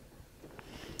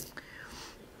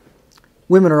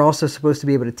 Women are also supposed to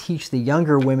be able to teach the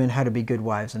younger women how to be good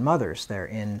wives and mothers. They're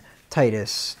in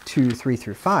Titus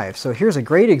 2:3-5. So here's a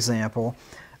great example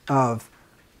of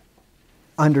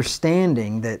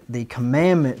understanding that the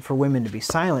commandment for women to be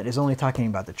silent is only talking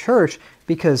about the church,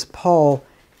 because Paul,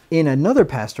 in another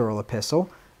pastoral epistle,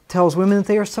 tells women that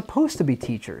they are supposed to be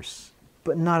teachers,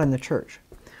 but not in the church.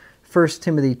 1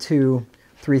 Timothy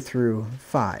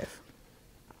 2:3-5.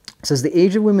 It says, "The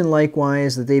aged women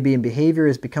likewise, that they be in behavior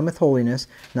as becometh holiness,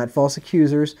 not false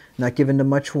accusers, not given to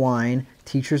much wine,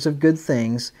 teachers of good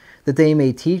things, that they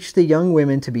may teach the young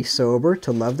women to be sober,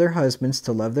 to love their husbands,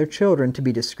 to love their children, to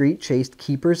be discreet, chaste,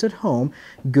 keepers at home,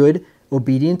 good,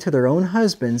 obedient to their own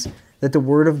husbands, that the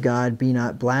word of God be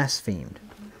not blasphemed."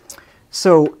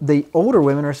 So the older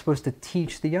women are supposed to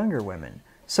teach the younger women.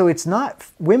 So it's not,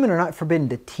 women are not forbidden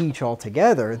to teach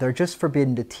altogether, they're just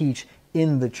forbidden to teach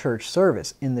in the church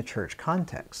service, in the church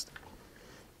context.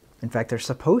 In fact, they're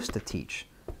supposed to teach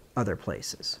other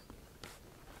places.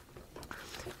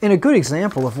 And a good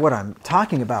example of what I'm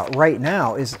talking about right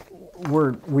now is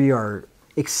we are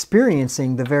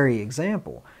experiencing the very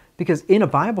example. Because in a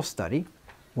Bible study,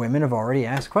 women have already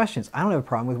asked questions. I don't have a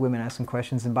problem with women asking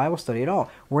questions in Bible study at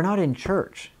all. We're not in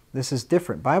church. This is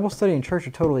different. Bible study and church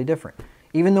are totally different.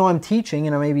 Even though I'm teaching,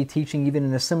 and I may be teaching even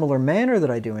in a similar manner that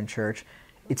I do in church,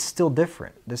 it's still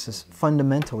different. This is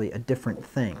fundamentally a different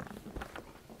thing.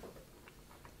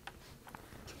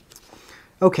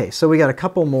 Okay, so we got a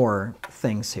couple more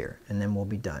things here, and then we'll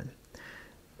be done.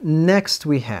 Next,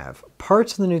 we have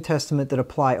parts of the New Testament that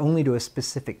apply only to a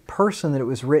specific person that it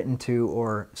was written to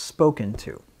or spoken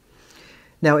to.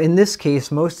 Now, in this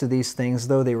case, most of these things,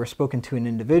 though they were spoken to an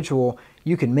individual,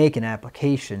 you can make an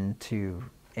application to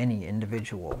any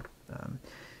individual. And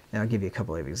I'll give you a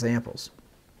couple of examples.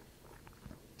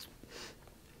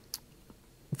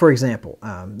 For example,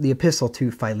 the epistle to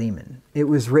Philemon. It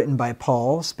was written by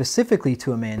Paul specifically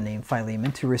to a man named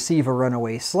Philemon to receive a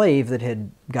runaway slave that had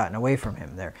gotten away from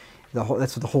him. That's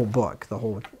what the whole book, the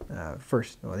whole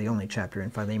the only chapter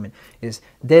in Philemon is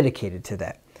dedicated to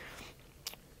that.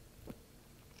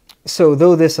 So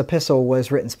though this epistle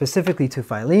was written specifically to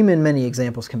Philemon, many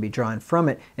examples can be drawn from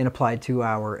it and applied to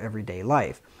our everyday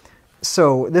life.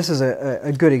 So this is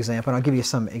a good example, and I'll give you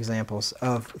some examples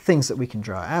of things that we can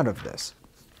draw out of this.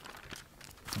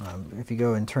 If you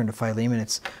go and turn to Philemon,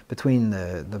 it's between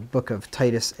the book of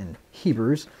Titus and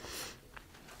Hebrews.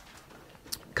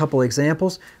 A couple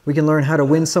examples. We can learn how to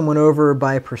win someone over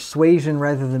by persuasion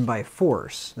rather than by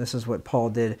force. This is what Paul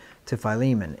did to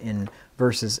Philemon in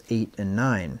verses 8 and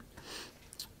 9.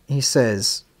 He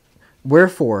says,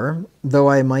 "Wherefore, though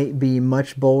I might be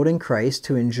much bold in Christ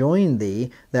to enjoin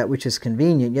thee that which is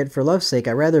convenient, yet for love's sake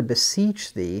I rather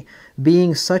beseech thee,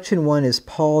 being such an one as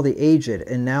Paul the aged,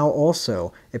 and now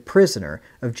also a prisoner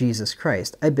of Jesus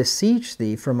Christ, I beseech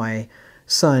thee for my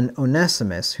son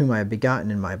Onesimus, whom I have begotten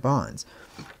in my bonds."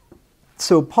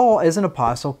 So Paul, as an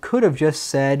apostle, could have just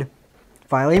said,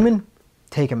 "Philemon,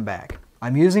 take him back.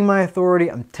 I'm using my authority,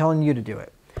 I'm telling you to do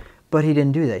it." But he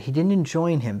didn't do that. He didn't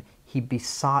enjoin him. He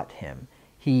besought him.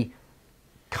 He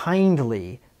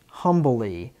kindly,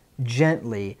 humbly,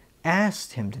 gently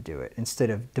asked him to do it instead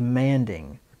of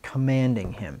demanding,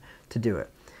 commanding him to do it.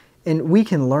 And we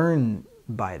can learn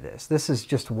by this. This is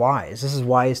just wise. This is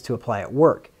wise to apply at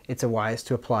work. It's wise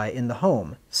to apply in the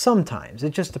home. Sometimes. It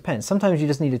just depends. Sometimes you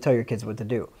just need to tell your kids what to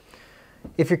do.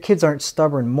 If your kids aren't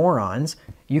stubborn morons,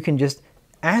 you can just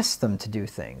ask them to do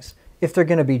things. If they're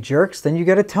going to be jerks, then you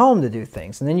got to tell them to do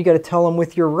things. And then you got to tell them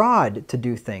with your rod to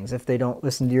do things if they don't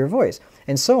listen to your voice,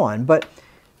 and so on. But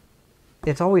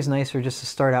it's always nicer just to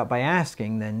start out by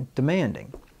asking than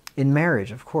demanding. In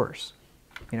marriage, of course.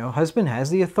 You know, husband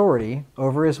has the authority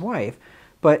over his wife,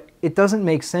 but it doesn't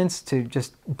make sense to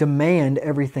just demand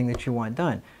everything that you want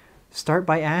done. Start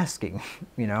by asking,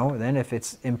 you know. Then if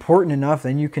it's important enough,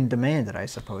 then you can demand it, I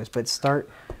suppose. But start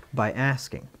by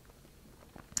asking.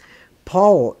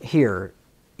 Paul here,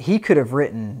 he could have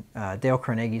written Dale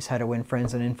Carnegie's How to Win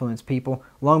Friends and Influence People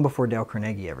long before Dale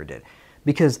Carnegie ever did.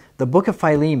 Because the book of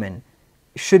Philemon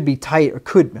should be titled, or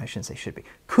could, I shouldn't say should be,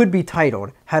 could be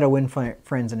titled How to Win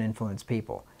Friends and Influence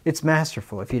People. It's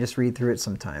masterful if you just read through it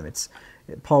sometime.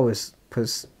 Paul was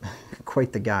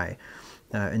quite the guy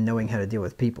in knowing how to deal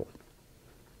with people.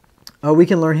 We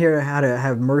can learn here how to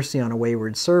have mercy on a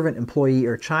wayward servant, employee,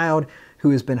 or child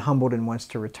who has been humbled and wants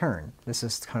to return. This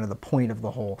is kind of the point of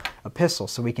the whole epistle,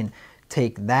 so we can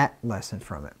take that lesson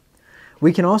from it.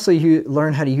 We can also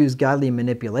learn how to use godly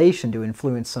manipulation to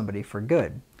influence somebody for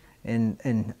good.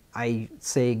 And I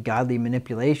say godly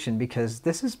manipulation because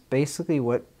this is basically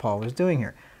what Paul was doing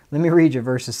here. Let me read you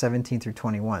verses 17 through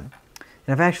 21.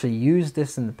 And I've actually used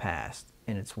this in the past,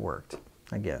 and it's worked.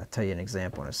 I'll tell you an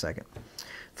example in a second.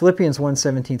 Philippians 1,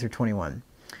 17 through 21.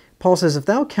 Paul says, if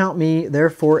thou count me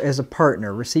therefore as a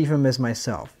partner, receive him as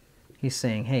myself. He's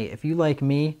saying, hey, if you like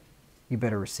me, you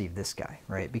better receive this guy,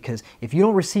 right? Because if you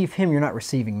don't receive him, you're not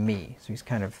receiving me. So he's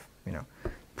kind of,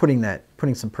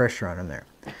 putting some pressure on him there.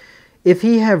 If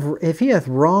he hath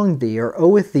wronged thee or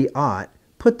oweth thee aught,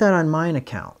 put that on mine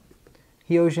account.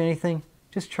 He owes you anything?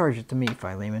 Just charge it to me,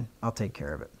 Philemon. I'll take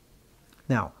care of it.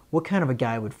 Now, what kind of a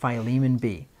guy would Philemon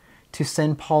be to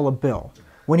send Paul a bill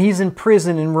when he's in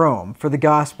prison in Rome for the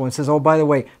gospel and says, oh, by the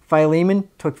way, Philemon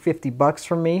took $50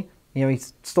 from me. He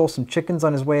stole some chickens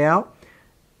on his way out.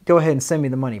 Go ahead and send me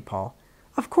the money, Paul.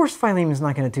 Of course Philemon's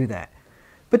not going to do that.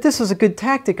 But this is a good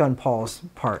tactic on Paul's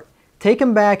part. Take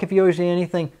him back if he owes you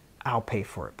anything. I'll pay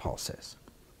for it, Paul says.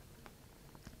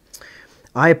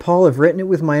 I, Paul, have written it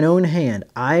with mine own hand.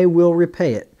 I will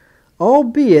repay it.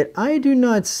 Albeit I do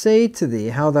not say to thee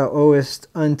how thou owest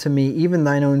unto me even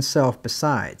thine own self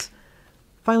besides.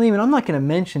 Philemon, I'm not going to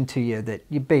mention to you that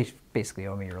you basically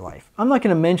owe me your life. I'm not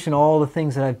going to mention all the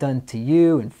things that I've done to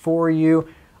you and for you.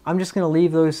 I'm just going to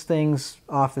leave those things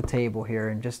off the table here,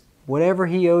 and just whatever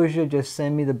he owes you, just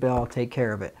send me the bill. I'll take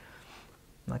care of it.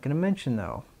 I'm not going to mention,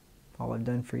 though, all I've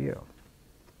done for you.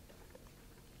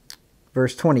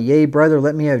 Verse 20, yea, brother,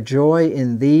 let me have joy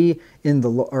in thee,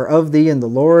 of thee in the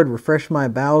Lord. Refresh my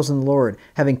bowels in the Lord,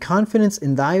 having confidence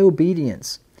in thy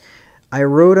obedience. I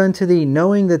wrote unto thee,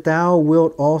 knowing that thou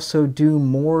wilt also do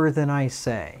more than I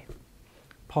say.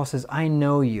 Paul says, I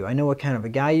know you. I know what kind of a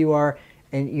guy you are,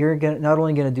 and you're not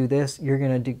only going to do this, you're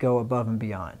going to go above and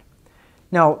beyond.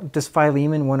 Now, does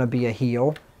Philemon want to be a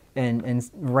heel and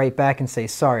write back and say,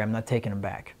 sorry, I'm not taking him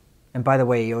back? And by the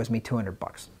way, he owes me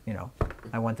 $200.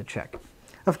 I want the check.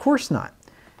 Of course not.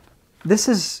 This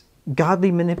is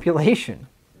godly manipulation,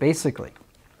 basically.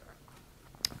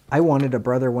 I wanted a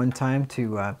brother one time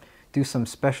to do some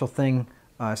special thing,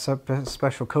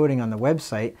 special coding on the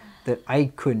website that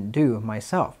I couldn't do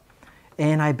myself.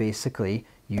 And I basically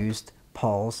used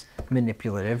Paul's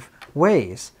manipulative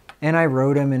ways. And I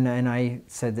wrote him and I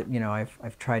said that,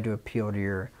 I've tried to appeal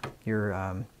to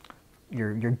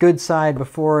your good side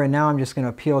before, and now I'm just going to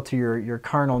appeal to your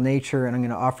carnal nature, and I'm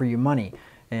going to offer you money.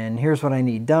 And here's what I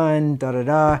need done,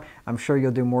 da-da-da. I'm sure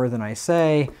you'll do more than I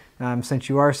say, since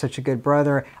you are such a good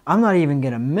brother. I'm not even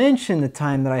going to mention the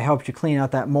time that I helped you clean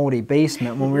out that moldy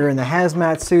basement when we were in the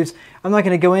hazmat suits. I'm not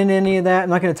going to go into any of that. I'm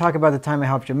not going to talk about the time I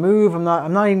helped you move. I'm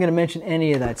not even going to mention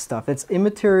any of that stuff. It's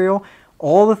immaterial.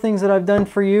 All the things that I've done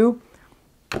for you,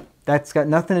 that's got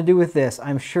nothing to do with this.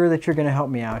 I'm sure that you're going to help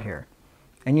me out here.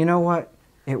 And you know what?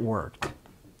 It worked.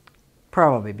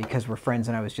 Probably because we're friends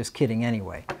and I was just kidding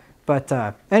anyway. But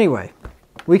anyway,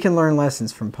 we can learn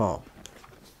lessons from Paul.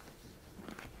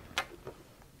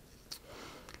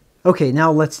 Okay,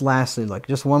 now let's lastly look.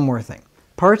 Just one more thing.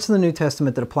 Parts of the New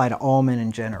Testament that apply to all men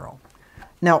in general.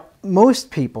 Now, most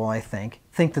people, I think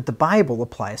that the Bible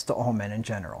applies to all men in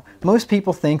general. Most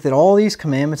people think that all these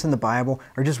commandments in the Bible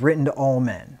are just written to all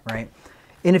men, right?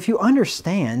 And if you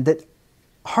understand that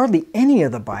hardly any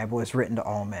of the Bible is written to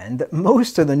all men, that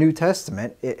most of the New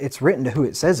Testament, it's written to who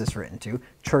it says it's written to,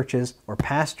 churches or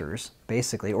pastors,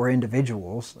 basically, or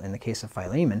individuals, in the case of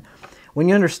Philemon. When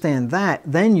you understand that,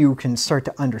 then you can start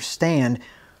to understand,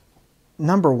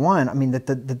 number one, that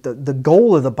the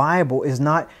goal of the Bible is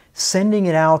not sending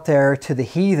it out there to the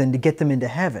heathen to get them into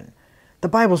heaven. The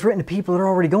Bible's written to people that are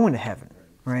already going to heaven,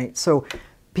 right? So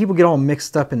people get all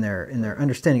mixed up in their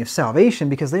understanding of salvation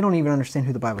because they don't even understand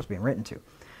who the Bible's being written to.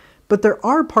 But there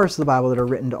are parts of the Bible that are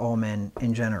written to all men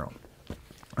in general.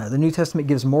 The New Testament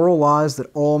gives moral laws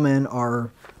that all men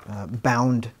are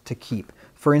bound to keep.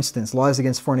 For instance, laws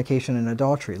against fornication and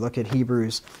adultery. Look at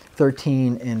Hebrews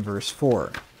 13 and verse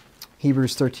 4.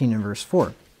 Hebrews 13 and verse 4.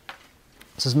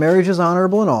 It says, marriage is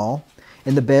honorable in all,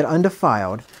 and the bed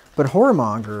undefiled, but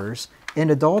whoremongers and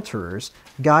adulterers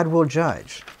God will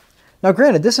judge. Now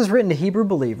granted, this is written to Hebrew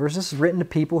believers. This is written to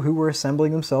people who were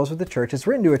assembling themselves with the church. It's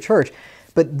written to a church.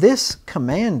 But this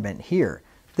commandment here,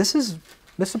 this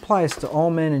applies to all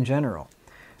men in general.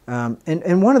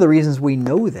 And one of the reasons we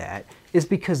know that is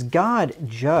because God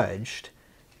judged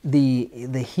the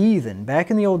heathen back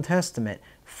in the Old Testament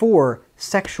for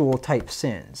sexual type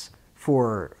sins,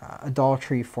 for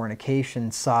adultery,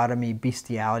 fornication, sodomy,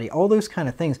 bestiality, all those kind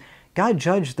of things. God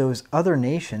judged those other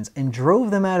nations and drove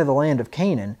them out of the land of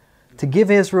Canaan to give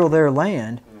Israel their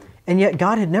land, and yet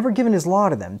God had never given His law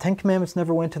to them. 10 Commandments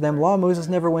never went to them, Law of Moses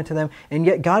never went to them, and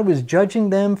yet God was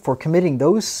judging them for committing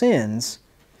those sins.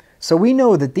 So we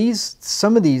know that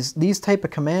some of these type of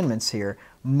commandments here,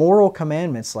 moral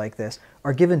commandments like this,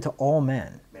 are given to all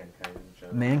men. Mankind in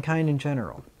general. Mankind in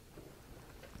general.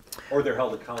 Or they're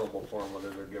held accountable for them, whether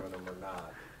they're given them or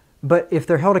not. But if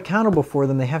they're held accountable for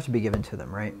them, they have to be given to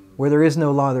them, right? Where there is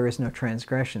no law, there is no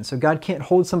transgression. So God can't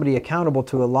hold somebody accountable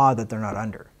to a law that they're not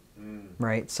under,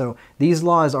 right? So these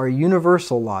laws are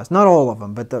universal laws. Not all of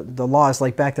them, but the laws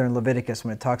like back there in Leviticus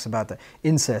when it talks about the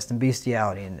incest and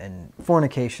bestiality and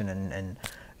fornication and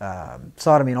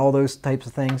sodomy and all those types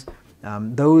of things,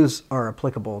 those are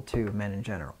applicable to men in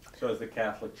general. So as the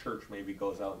Catholic Church maybe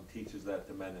goes out and teaches that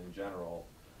to men in general,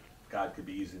 God could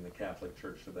be using the Catholic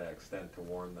Church to that extent to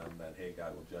warn them that, hey,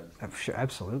 God will judge them. Sure,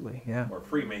 absolutely, yeah. Or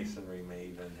Freemasonry may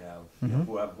even have, you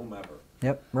know, whomever.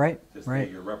 Yep, right, Just right.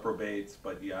 hey, you're reprobates,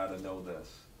 but you ought to know this.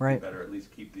 Right. You better at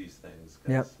least keep these things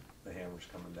because the hammer's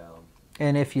coming down.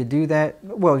 And if you do that,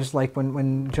 well, just like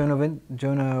when Jonah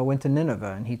went to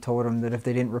Nineveh and he told them that if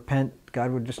they didn't repent,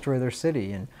 God would destroy their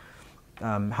city. And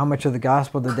how much of the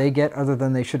gospel did they get other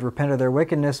than they should repent of their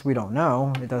wickedness? We don't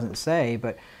know. It doesn't say.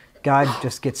 But God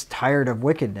just gets tired of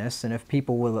wickedness. And if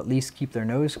people will at least keep their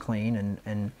nose clean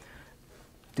and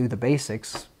do the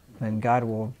basics, then God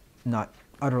will not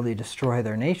utterly destroy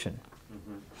their nation.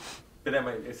 Mm-hmm. But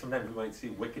that sometimes we might see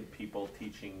wicked people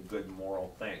teaching good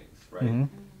moral things, right?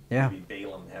 Mm-hmm. Yeah. Maybe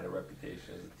Balaam had a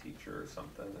reputation as a teacher or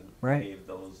something and Right. gave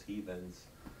those heathens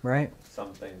Right.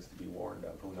 some things to be warned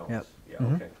of. Who knows? Yep. Yeah,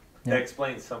 Mhm. okay. That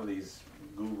explains some of these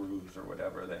gurus or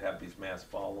whatever that have these mass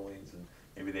followings and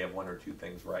maybe they have one or two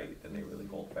things right and they really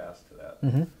hold fast to that.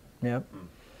 Mm-hmm. Yep.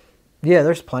 Yeah,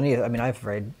 there's plenty of, I mean, I've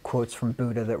read quotes from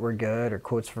Buddha that were good or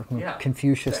quotes from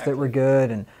Confucius that were good,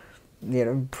 and you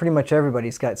know, pretty much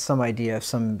everybody's got some idea of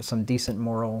some decent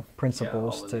moral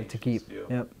principles to keep. Do.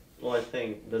 Yep. Well, I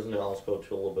think, doesn't it also go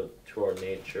to a little bit to our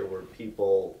nature where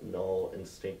people know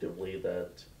instinctively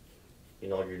that, you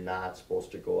know, you're not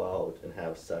supposed to go out and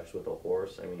have sex with a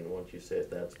horse? I mean, wouldn't you say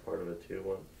that's part of it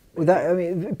too? Well, that, I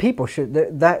mean, people should,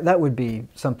 that would be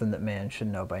something that man should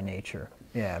know by nature.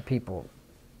 Yeah, people,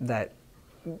 that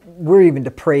we're even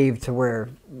depraved to where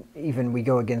even we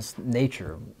go against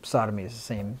nature. Sodomy is the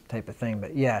same type of thing.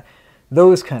 But yeah,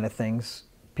 those kind of things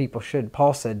people should.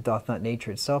 Paul said, doth not nature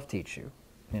itself teach you?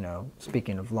 You know,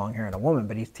 speaking of long hair in a woman,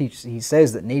 but he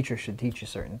says that nature should teach you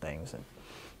certain things. And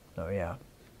so yeah.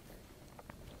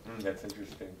 That's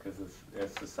interesting because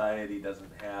as society doesn't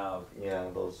have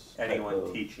those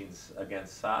anyone teachings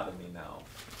against sodomy now,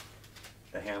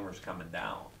 the hammer's coming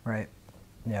down. Right.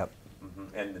 Yep.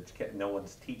 Mm-hmm. And no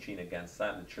one's teaching against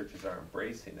that, and the churches are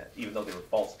embracing it. Even though they were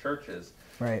false churches,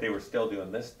 right. they were still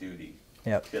doing this duty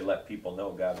to let people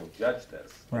know God will judge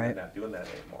this. And right. they're not doing that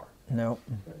anymore. No.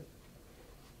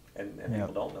 And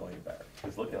people don't know any better.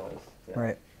 Just look at this. Yeah.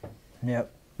 Right.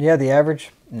 Yep. Yeah, the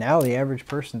average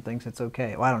person thinks it's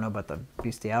okay. Well, I don't know about the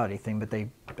bestiality thing, but they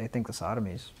think the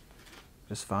sodomy's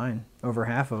just fine. Over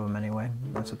half of them anyway.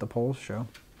 That's what the polls show.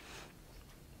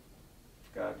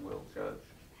 God will judge.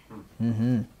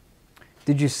 Mm-hmm.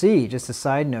 Did you see, just a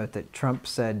side note, that Trump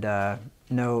said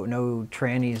no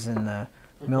trannies in the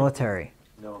military?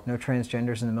 No. No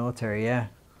transgenders in the military, yeah.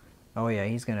 Oh yeah,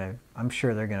 I'm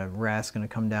sure wrath's gonna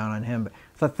come down on him. But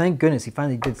I thought, thank goodness he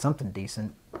finally did something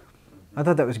decent. I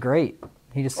thought that was great.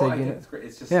 He just said, I think it's great.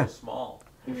 It's just so small.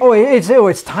 Oh,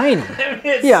 it's tiny.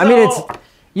 I mean,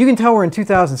 you can tell we're in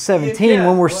 2017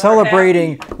 when we're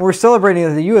celebrating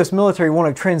that the U.S. military won't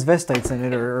have transvestites in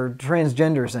it or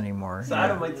transgenders anymore.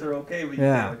 Sodomites are okay, but you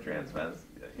can't have transvestites.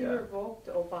 He revoked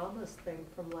Obama's thing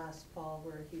from last fall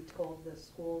where he told the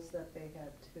schools that they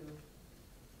had to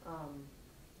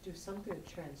do something with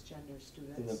transgender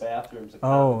students. In the bathrooms.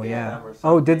 Oh, yeah.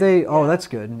 Oh, did they? Oh, that's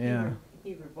good. Yeah.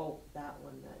 He revoked that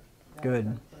one. That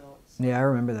good. Yeah, I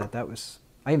remember that.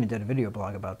 I even did a video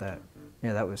blog about that.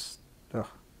 Yeah, that was,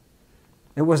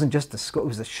 it wasn't just the school, it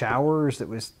was the showers. It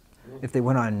was if they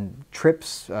went on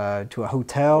trips to a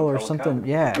hotel or something.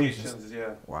 Yeah.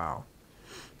 Wow.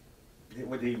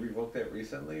 Would he revoke that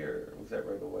recently, or was that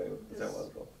right away? Was that a while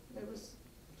ago? It was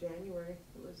January.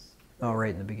 It was. Oh,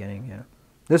 right in the beginning, yeah.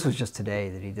 This was just today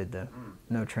that he did the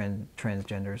no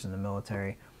transgenders in the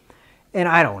military. And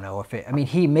I don't know if I mean,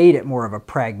 he made it more of a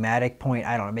pragmatic point.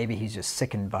 I don't know, maybe he's just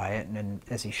sickened by it, and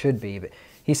as he should be. But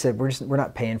he said, we're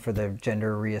not paying for the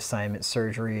gender reassignment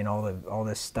surgery and all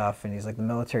this stuff. And he's like, the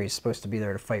military is supposed to be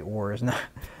there to fight wars,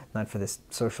 not for this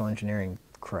social engineering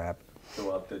crap. So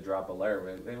we'll have to drop a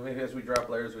layer. Maybe as we drop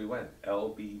layers, we went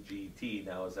LBGT,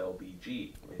 now is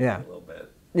LBG. Maybe Yeah. a little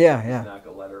bit. Yeah, Just yeah. knock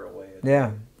a letter away.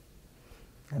 Yeah.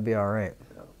 That'd be all right.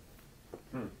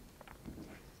 Good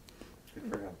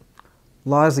for him.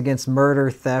 Laws against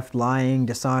murder, theft, lying,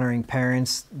 dishonoring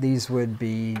parents, these would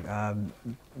be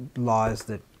laws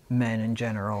that men in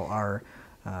general are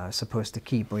supposed to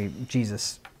keep.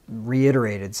 Jesus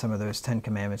reiterated some of those 10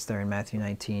 commandments there in Matthew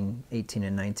 19, 18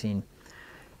 and 19.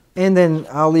 And then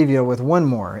I'll leave you with one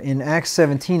more. In Acts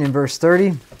 17 and verse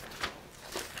 30,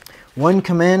 one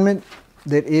commandment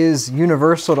that is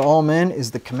universal to all men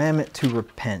is the commandment to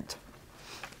repent.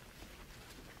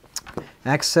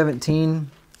 Acts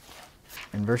 17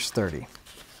 and verse 30. It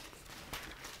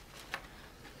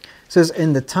says,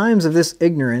 in the times of this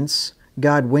ignorance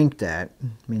God winked at,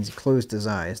 means he closed his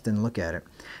eyes, didn't look at it,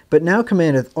 but now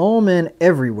commandeth all men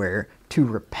everywhere to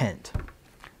repent.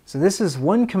 So this is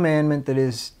one commandment that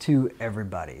is to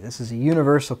everybody. This is a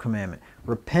universal commandment.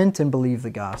 Repent and believe the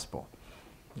gospel.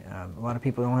 A lot of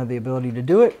people don't have the ability to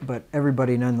do it, but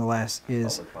everybody nonetheless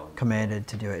is commanded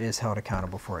to do it, is held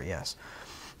accountable for it, yes.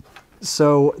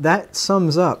 So that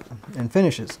sums up and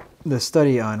finishes the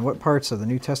study on what parts of the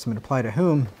New Testament apply to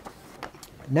whom.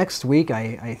 Next week,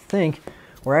 I think,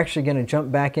 we're actually going to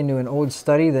jump back into an old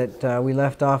study that we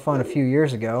left off on a few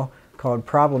years ago called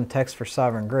Problem Text for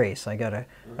Sovereign Grace. I got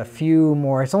a few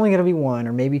more. It's only going to be one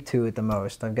or maybe two at the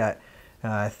most. I've got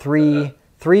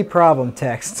three problem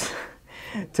texts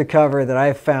to cover that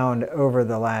I've found over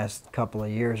the last couple of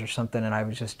years or something, and I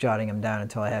was just jotting them down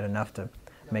until I had enough to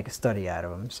make a study out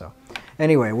of them. So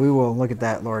anyway, we will look at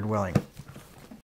that, Lord willing.